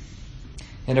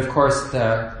 And of course,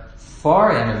 the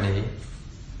far enemy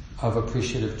of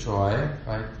appreciative joy,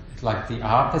 right, like the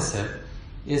opposite,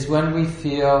 is when we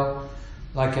feel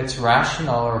like it's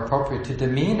rational or appropriate to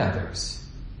demean others.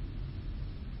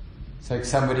 It's like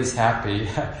somebody's happy.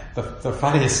 The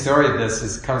funniest story of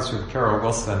this comes from Carol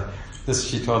Wilson. This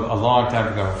she told a long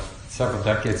time ago, several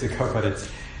decades ago, but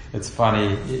it's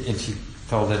funny, and she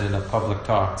told it in a public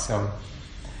talk, so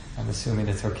I'm assuming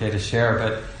it's okay to share.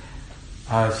 But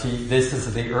this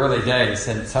is the early days,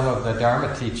 and some of the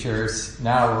Dharma teachers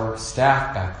now were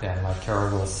staff back then, like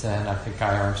Carol Wilson, I think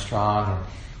Guy Armstrong, and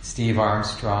Steve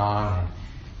Armstrong, and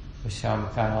Michelle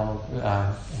McDonald,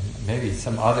 and maybe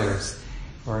some others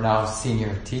who are now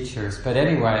senior teachers. But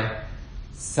anyway,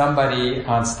 somebody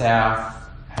on staff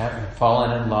had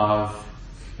fallen in love,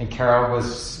 and Carol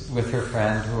was with her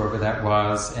friend, whoever that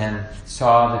was, and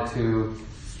saw the two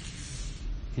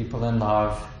people in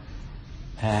love.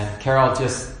 And Carol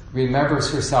just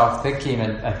remembers herself thinking,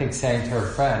 and I think saying to her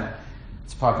friend,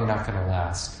 it's probably not going to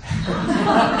last.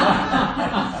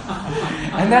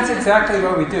 And that's exactly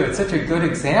what we do. It's such a good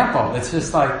example. It's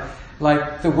just like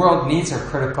the world needs a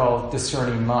critical,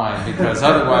 discerning mind, because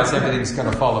otherwise everything's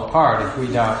going to fall apart if we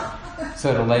don't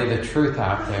sort of lay the truth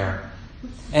out there.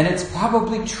 And it's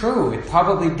probably true. It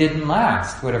probably didn't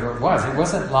last, whatever it was. It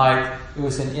wasn't like it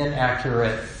was an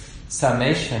inaccurate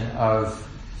summation of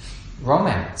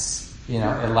romance.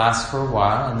 it lasts for a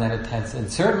while and then it tends,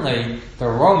 and certainly the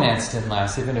romance didn't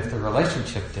last even if the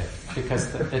relationship did,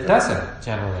 because it doesn't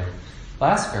generally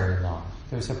last very long.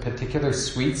 There's a particular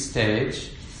sweet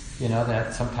stage,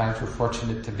 that sometimes we're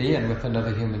fortunate to be in with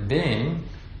another human being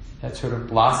that sort of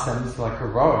blossoms like a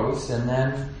rose, and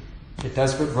then it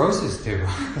does what roses do.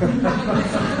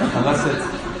 Unless it's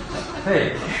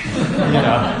fake,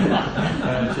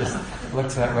 and it just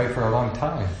looks that way for a long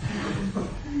time.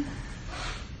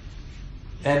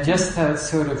 And just to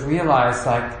sort of realize,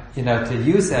 to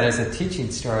use that as a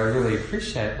teaching story, I really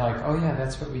appreciate, oh yeah,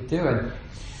 that's what we do. And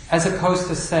as opposed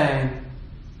to saying,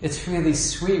 it's really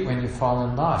sweet when you fall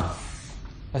in love.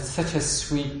 It's such a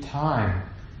sweet time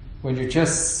when you're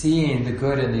just seeing the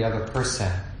good in the other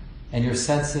person and you're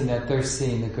sensing that they're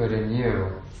seeing the good in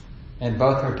you. And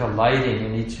both are delighting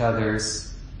in each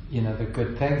other's, the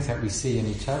good things that we see in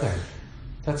each other.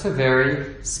 That's a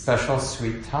very special,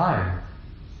 sweet time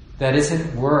that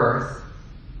isn't worth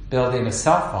building a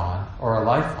self on or a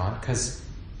life on, because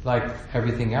like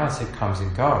everything else, it comes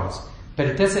and goes. But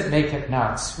it doesn't make it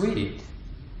not sweet.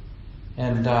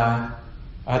 And Ajahn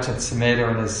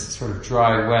Sumedho, in his sort of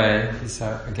dry way, he's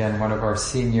again one of our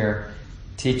senior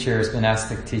teachers,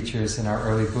 monastic teachers in our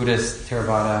early Buddhist,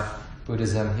 Theravada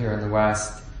Buddhism here in the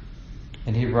West.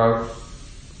 And he wrote,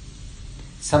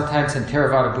 sometimes in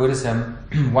Theravada Buddhism,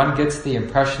 one gets the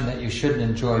impression that you shouldn't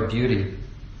enjoy beauty.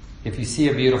 If you see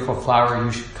a beautiful flower,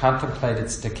 you should contemplate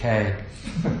its decay.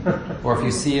 Or if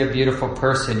you see a beautiful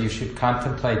person, you should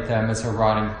contemplate them as a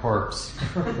rotting corpse.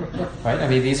 Right? I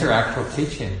mean, these are actual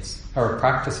teachings or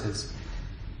practices.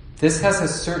 This has a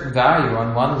certain value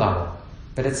on one level,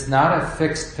 but it's not a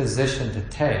fixed position to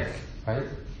take, right?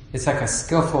 It's like a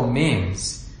skillful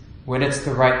means. When it's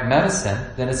the right medicine,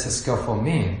 then it's a skillful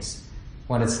means.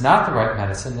 When it's not the right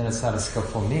medicine, then it's not a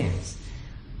skillful means.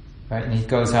 Right? And he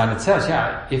goes on and says,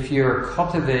 if you're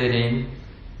cultivating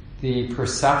the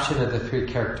perception of the three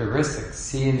characteristics,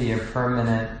 seeing the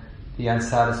impermanent, the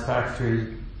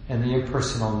unsatisfactory, and the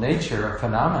impersonal nature of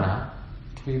phenomena,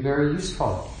 it can be very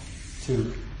useful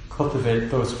to cultivate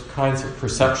those kinds of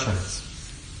perceptions.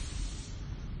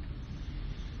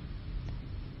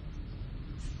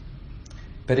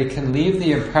 But it can leave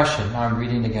the impression, now I'm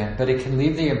reading again, but it can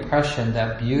leave the impression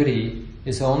that beauty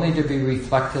is only to be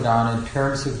reflected on in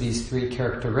terms of these three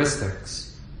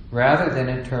characteristics, rather than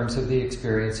in terms of the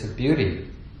experience of beauty.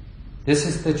 This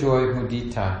is the joy of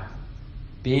mudita,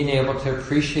 being able to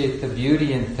appreciate the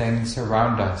beauty in things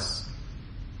around us.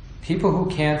 People who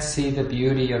can't see the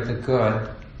beauty of the good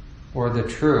or the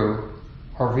true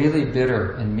are really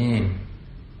bitter and mean.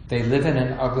 They live in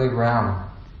an ugly realm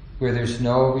where there's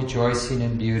no rejoicing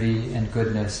in beauty and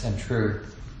goodness and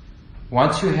truth.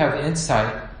 Once you have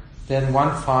insight, then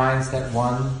one finds that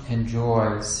one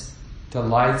enjoys,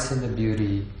 delights in the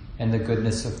beauty and the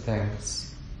goodness of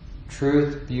things.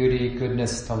 Truth, beauty,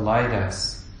 goodness delight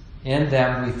us. In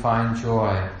them we find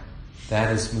joy.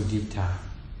 That is mudita.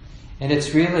 And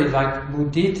it's really like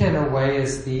mudita in a way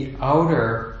is the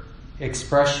outer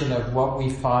expression of what we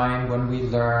find when we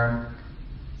learn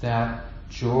that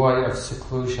joy of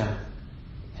seclusion.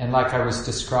 And like I was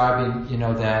describing,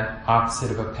 that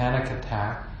opposite of a panic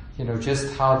attack,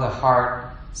 just how the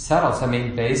heart settles. I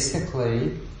mean,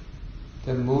 basically,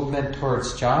 the movement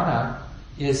towards jhana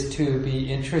is to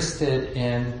be interested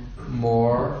in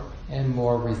more and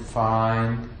more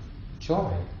refined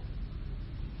joy.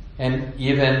 And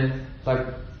even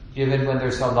when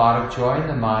there's a lot of joy in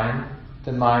the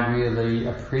mind really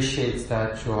appreciates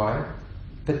that joy.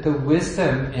 But the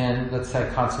wisdom in, let's say,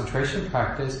 concentration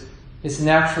practice is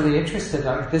naturally interested.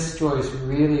 Like, this joy is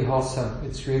really wholesome.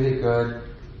 It's really good,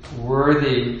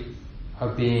 worthy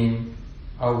of being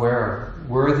aware,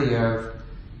 worthy of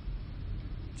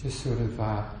just sort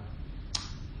of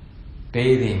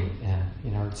bathing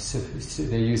in.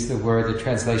 They use the word, the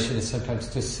translation is sometimes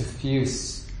to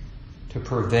suffuse, to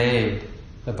pervade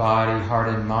the body, heart,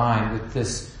 and mind with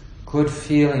this good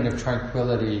feeling of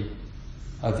tranquility,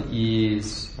 of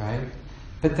ease, right?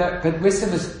 But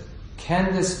wisdom is,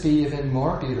 can this be even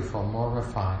more beautiful, more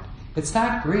refined? It's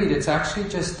not greed, it's actually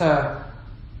just an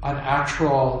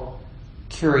actual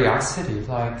curiosity,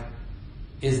 like,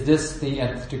 is this the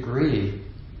nth degree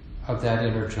of that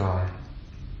inner joy?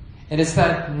 And it's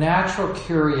that natural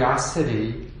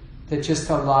curiosity that just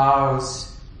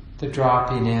allows the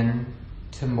dropping in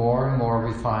to more and more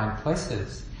refined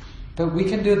places. But we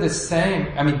can do the same,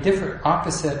 different,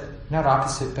 not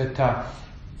opposite, but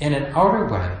in an outer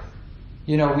way.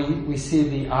 We see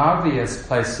the obvious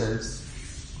places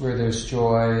where there's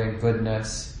joy and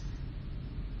goodness,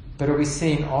 but are we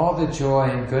seeing all the joy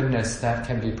and goodness that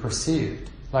can be perceived?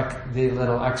 Like the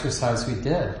little exercise we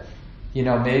did.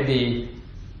 maybe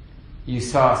you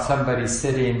saw somebody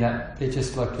sitting that they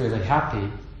just looked really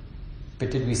happy,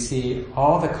 but did we see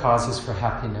all the causes for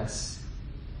happiness,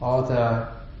 all the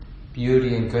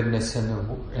beauty and goodness in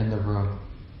the room?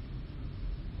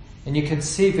 And you can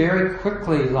see very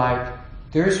quickly,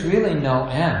 there's really no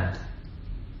end.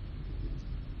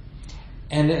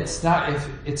 And it's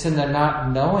in the not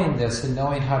knowing this and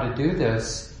knowing how to do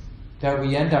this that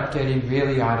we end up getting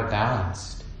really out of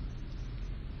balance.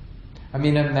 I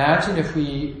mean, imagine if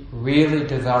we really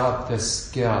developed this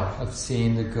skill of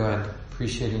seeing the good,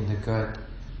 appreciating the good,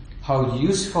 how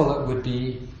useful it would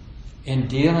be in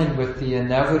dealing with the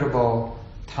inevitable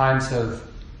times of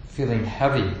feeling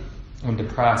heavy and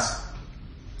depressed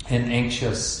and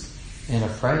anxious and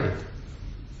afraid.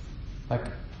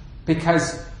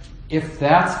 Because if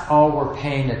that's all we're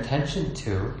paying attention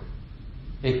to,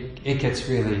 it gets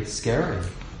really scary.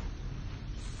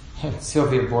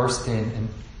 Sylvia Boorstein, and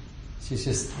she's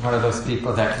just one of those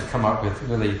people that can come up with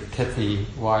really pithy,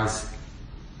 wise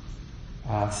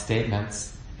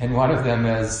statements. And one of them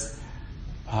is,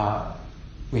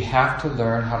 we have to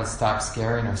learn how to stop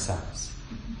scaring ourselves.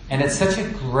 And it's such a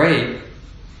great,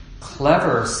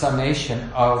 clever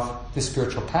summation of the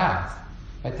spiritual path.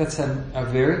 Right? That's a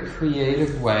very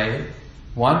creative way,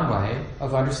 one way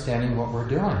of understanding what we're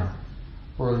doing.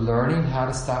 We're learning how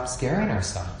to stop scaring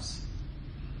ourselves.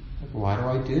 Why do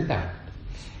I do that?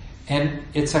 And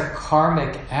it's a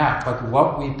karmic act.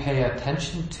 What we pay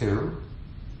attention to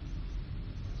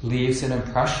leaves an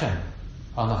impression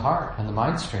on the heart, on the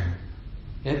mind stream.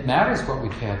 It matters what we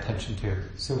pay attention to.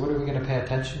 So what are we going to pay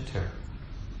attention to?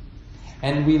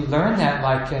 And we learn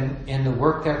that in the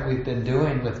work that we've been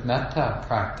doing with metta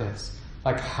practice,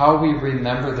 how we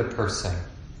remember the person.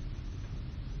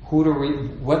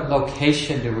 What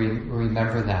location do we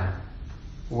remember them?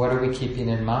 What are we keeping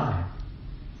in mind?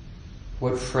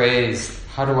 What phrase,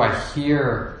 how do I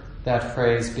hear that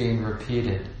phrase being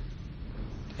repeated?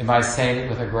 Am I saying it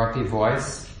with a grumpy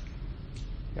voice?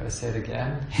 Gotta say it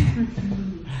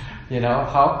again.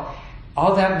 How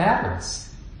all that matters.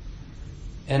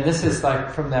 And this is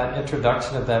from that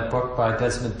introduction of that book by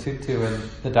Desmond Tutu and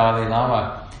the Dalai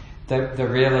Lama. The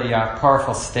really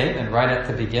powerful statement right at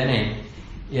the beginning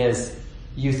is,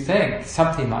 you think,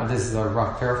 something like, this is a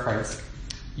rough paraphrase,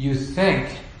 you think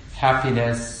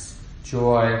happiness,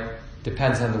 joy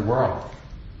depends on the world,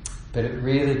 but it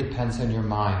really depends on your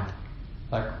mind.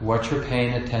 What you're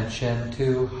paying attention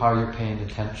to, how you're paying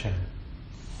attention.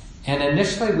 And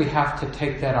initially we have to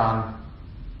take that on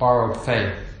borrowed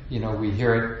faith. We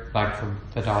hear it from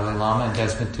the Dalai Lama and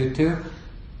Desmond Tutu,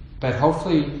 but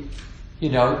hopefully,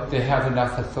 they have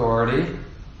enough authority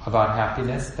about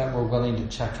happiness that we're willing to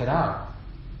check it out.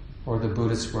 Or the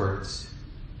Buddhist words.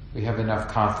 We have enough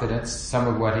confidence. Some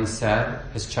of what he said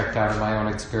is checked out of my own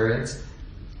experience.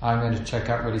 I'm going to check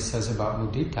out what he says about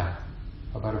mudita,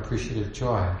 about appreciative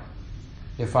joy.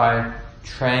 If I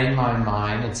train my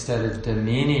mind instead of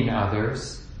demeaning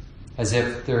others, as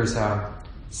if there's a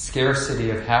scarcity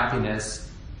of happiness,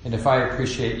 and if I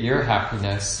appreciate your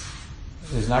happiness,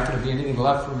 there's not going to be anything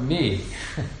left for me.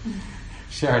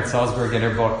 Sharon Salzberg in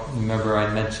her book, remember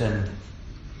I mentioned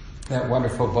that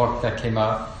wonderful book that came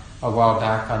out a while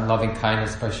back on loving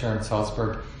kindness by Sharon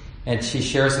Salzberg, and she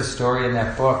shares a story in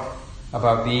that book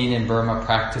about being in Burma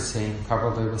practicing,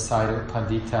 probably with Sayadaw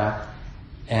Pandita,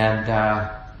 and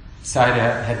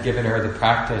Sayadaw had given her the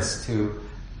practice to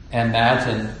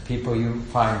imagine people you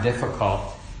find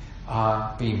difficult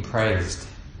being praised,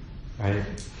 right?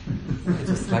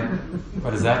 Just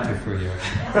what does that do for you?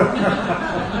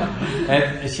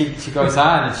 And she goes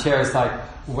on and shares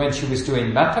when she was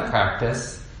doing metta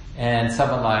practice, and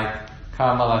someone like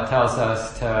Kamala tells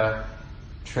us to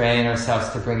train ourselves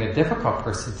to bring a difficult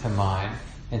person to mind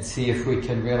and see if we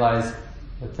can realize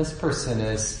that this person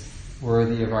is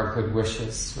worthy of our good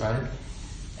wishes, right?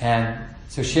 And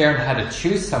so Sharon had to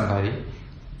choose somebody,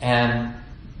 and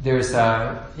there's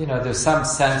some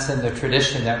sense in the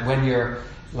tradition that when you're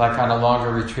on a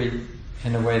longer retreat,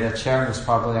 in the way that Sharon was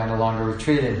probably on a longer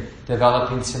retreat and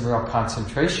developing some real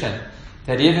concentration,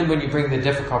 that even when you bring the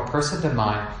difficult person to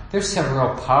mind, there's some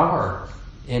real power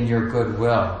in your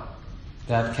goodwill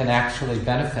that can actually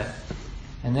benefit.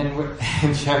 And then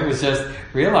and Sharon was just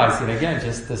realizing, again,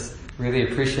 just this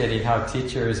really appreciating how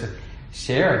teachers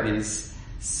share these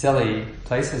silly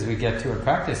places we get to in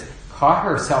practice, caught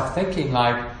herself thinking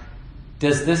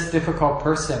does this difficult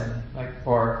person,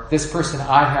 or this person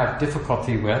I have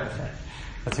difficulty with,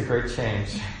 that's a great change.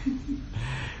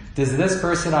 Does this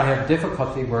person I have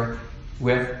difficulty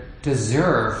with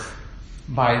deserve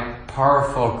my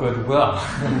powerful goodwill.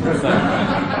 It's like,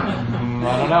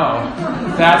 I don't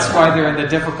know. That's why they're in the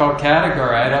difficult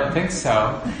category. I don't think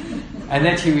so. And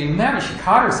then she remembered, she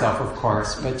caught herself, of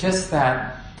course, but just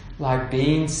that, like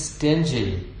being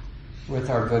stingy with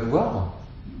our goodwill.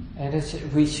 And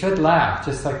we should laugh,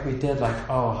 just like we did, like,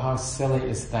 oh, how silly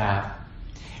is that?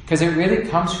 Because it really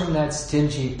comes from that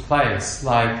stingy place,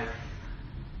 like,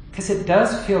 because it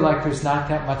does feel like there's not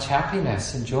that much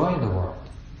happiness and joy in the world.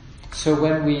 So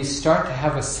when we start to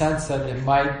have a sense that it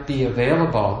might be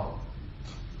available,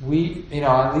 we,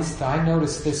 at least I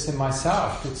notice this in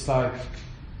myself. It's like,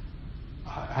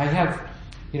 I have,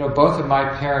 both of my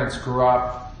parents grew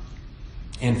up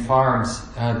in farms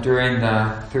during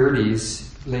the 30s,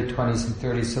 late 20s and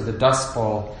 30s, so the Dust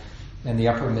Bowl in the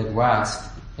upper Midwest.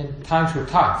 And times were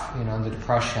tough, in the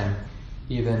Depression,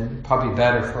 even probably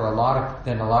better for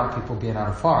than a lot of people being on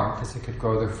a farm because they could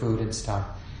grow their food and stuff,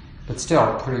 but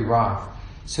still pretty rough.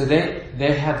 So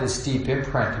they had this deep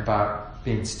imprint about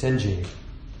being stingy,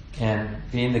 and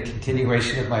being the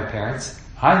continuation of my parents,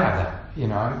 I have that.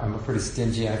 I'm a pretty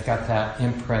stingy. I've got that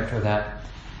imprint or that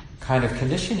kind of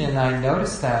condition, and I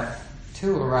noticed that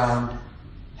too around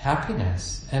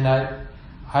happiness. And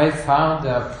I found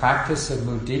the practice of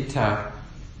mudita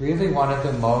really one of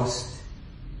the most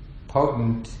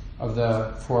potent of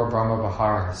the 4 Brahma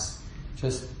Viharas.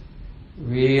 Just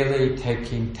really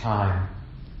taking time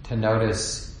to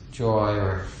notice joy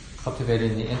or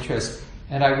cultivating the interest.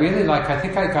 And I really I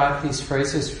think I got these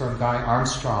phrases from Guy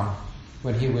Armstrong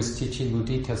when he was teaching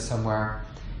mudita somewhere,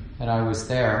 and I was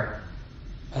there,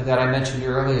 that I mentioned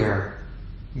earlier.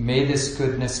 May this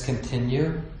goodness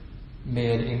continue, may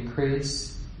it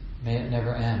increase, may it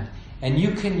never end. And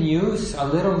you can use a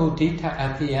little mudita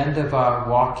at the end of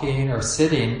walking or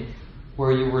sitting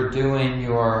where you were doing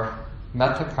your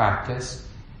metta practice,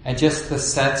 and just the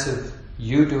sense of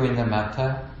you doing the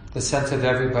metta, the sense of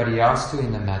everybody else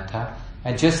doing the metta,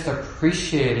 and just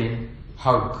appreciating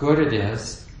how good it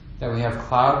is that we have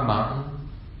Cloud Mountain,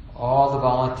 all the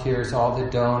volunteers, all the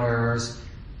donors,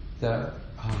 the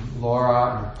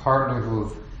Laura and her partner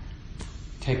who've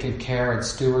taken care and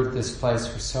stewarded this place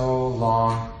for so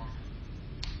long,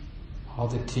 all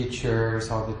the teachers,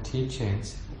 all the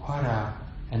teachings,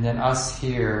 and then us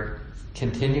here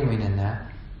continuing in that.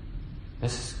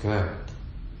 This is good.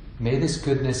 May this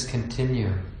goodness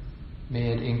continue.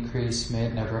 May it increase, may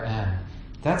it never end.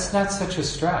 That's not such a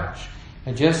stretch.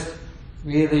 And just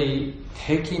really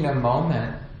taking a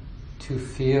moment to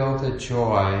feel the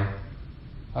joy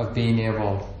of being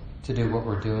able to do what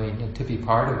we're doing and to be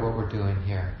part of what we're doing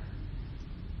here.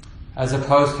 As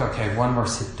opposed to, okay, one more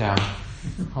sit down.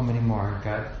 How many more? I've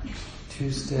got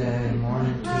Tuesday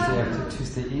morning, Tuesday after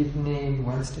Tuesday evening,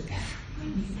 Wednesday.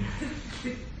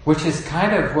 Which is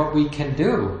kind of what we can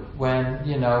do when,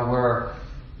 we're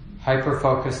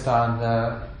hyper-focused on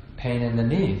the pain in the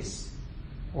knees,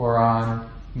 or on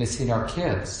missing our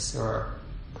kids, or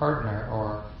partner,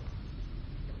 or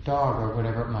dog, or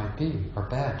whatever it might be, or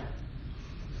bed.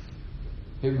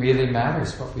 It really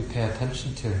matters what we pay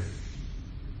attention to.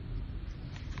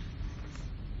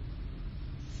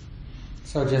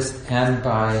 So just end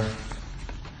by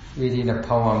reading a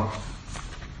poem.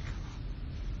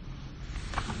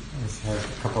 I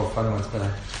have a couple of fun ones, but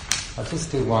I'll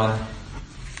just do one.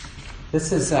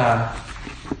 This is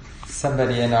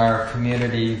somebody in our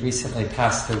community recently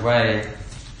passed away,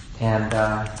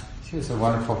 and she was a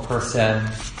wonderful person,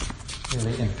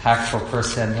 really impactful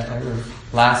person.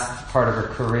 Last part of her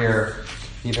career,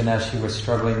 even as she was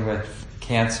struggling with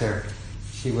cancer,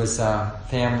 she was a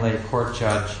family court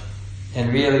judge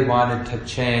and really wanted to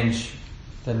change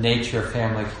the nature of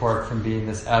family court from being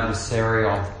this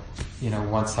adversarial,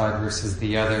 one side versus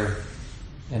the other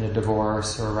in a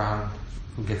divorce or around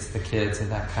who gets the kids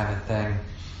and that kind of thing,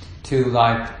 to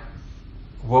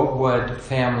what would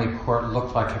family court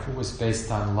look like if it was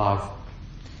based on love?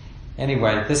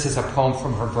 Anyway, this is a poem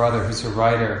from her brother, who's a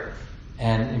writer,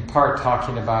 and in part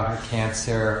talking about her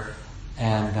cancer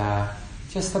and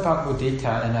just about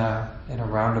mudita in a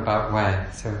roundabout way.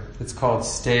 So it's called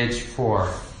Stage 4,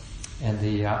 and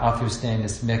the author's name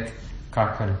is Mick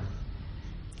Cochran.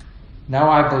 Now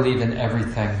I believe in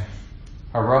everything.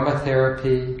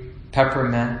 Aromatherapy,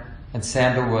 peppermint, and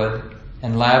sandalwood,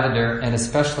 and lavender, and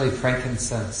especially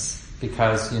frankincense,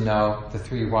 because, the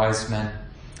 3 wise men.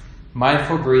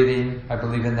 Mindful breathing, I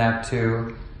believe in that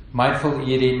too. Mindful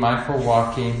eating, mindful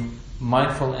walking,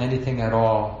 mindful anything at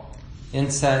all.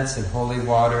 Incense and holy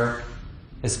water,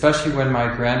 especially when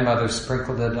my grandmother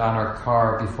sprinkled it on our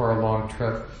car before a long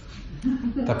trip.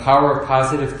 The power of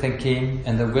positive thinking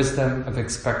and the wisdom of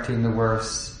expecting the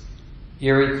worst.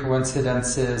 Eerie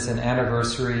coincidences and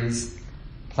anniversaries,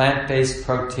 plant-based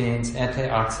proteins,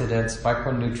 antioxidants,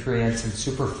 micronutrients, and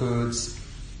superfoods,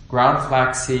 ground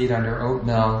flaxseed under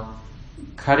oatmeal,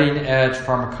 cutting-edge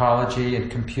pharmacology and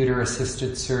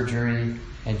computer-assisted surgery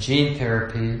and gene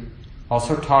therapy,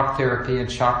 also talk therapy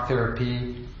and shock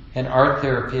therapy, and art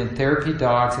therapy and therapy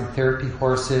dogs and therapy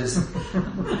horses,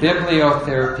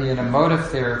 bibliotherapy and emotive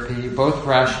therapy, both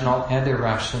rational and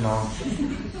irrational.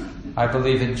 I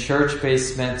believe in church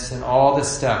basements and all the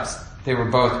steps. They were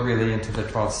both really into the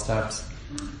 12 steps.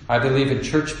 I believe in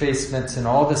church basements and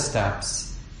all the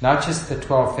steps, not just the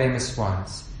 12 famous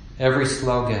ones, every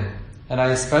slogan. And I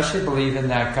especially believe in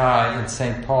that guy in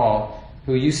St. Paul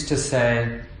who used to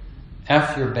say,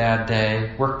 F your bad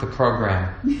day, work the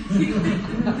program.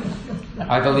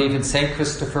 I believe in St.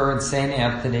 Christopher and St.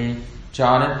 Anthony,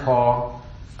 John and Paul,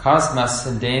 Cosmas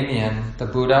and Damien, the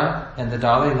Buddha and the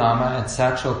Dalai Lama and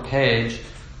Satchel Paige,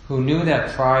 who knew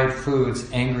that fried foods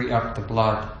angry up the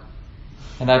blood.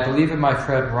 And I believe in my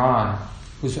friend Ron,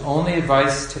 whose only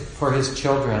advice for his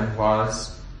children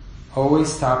was,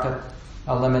 always stop at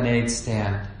a lemonade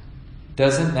stand.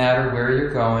 Doesn't matter where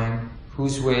you're going,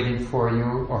 who's waiting for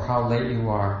you, or how late you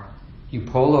are. You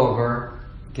pull over,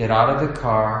 get out of the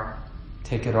car,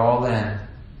 take it all in.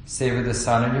 Savor the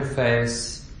sun on your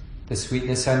face, the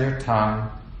sweetness on your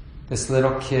tongue, this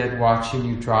little kid watching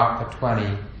you drop a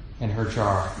 20 in her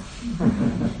jar.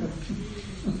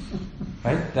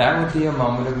 Right? That would be a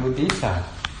moment of mudita.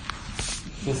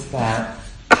 Just that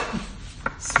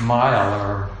smile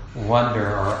or wonder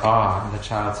or awe in the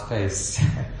child's face.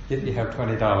 You have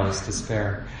 $20 to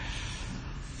spare.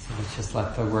 So let's just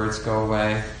let the words go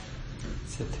away.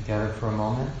 Sit together for a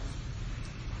moment.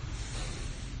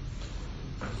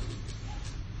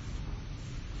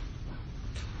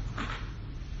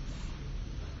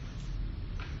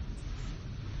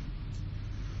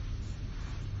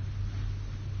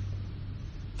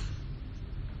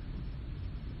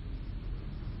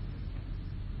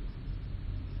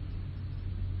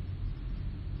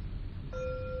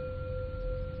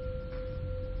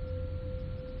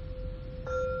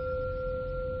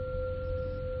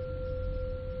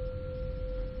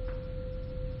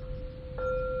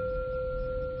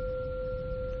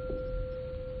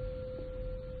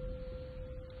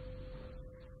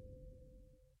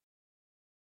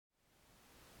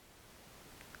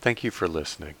 Thank you for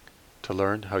listening. To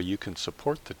learn how you can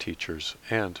support the teachers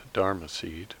and Dharma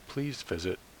Seed, please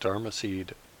visit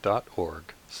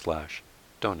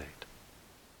dharmaseed.org/donate.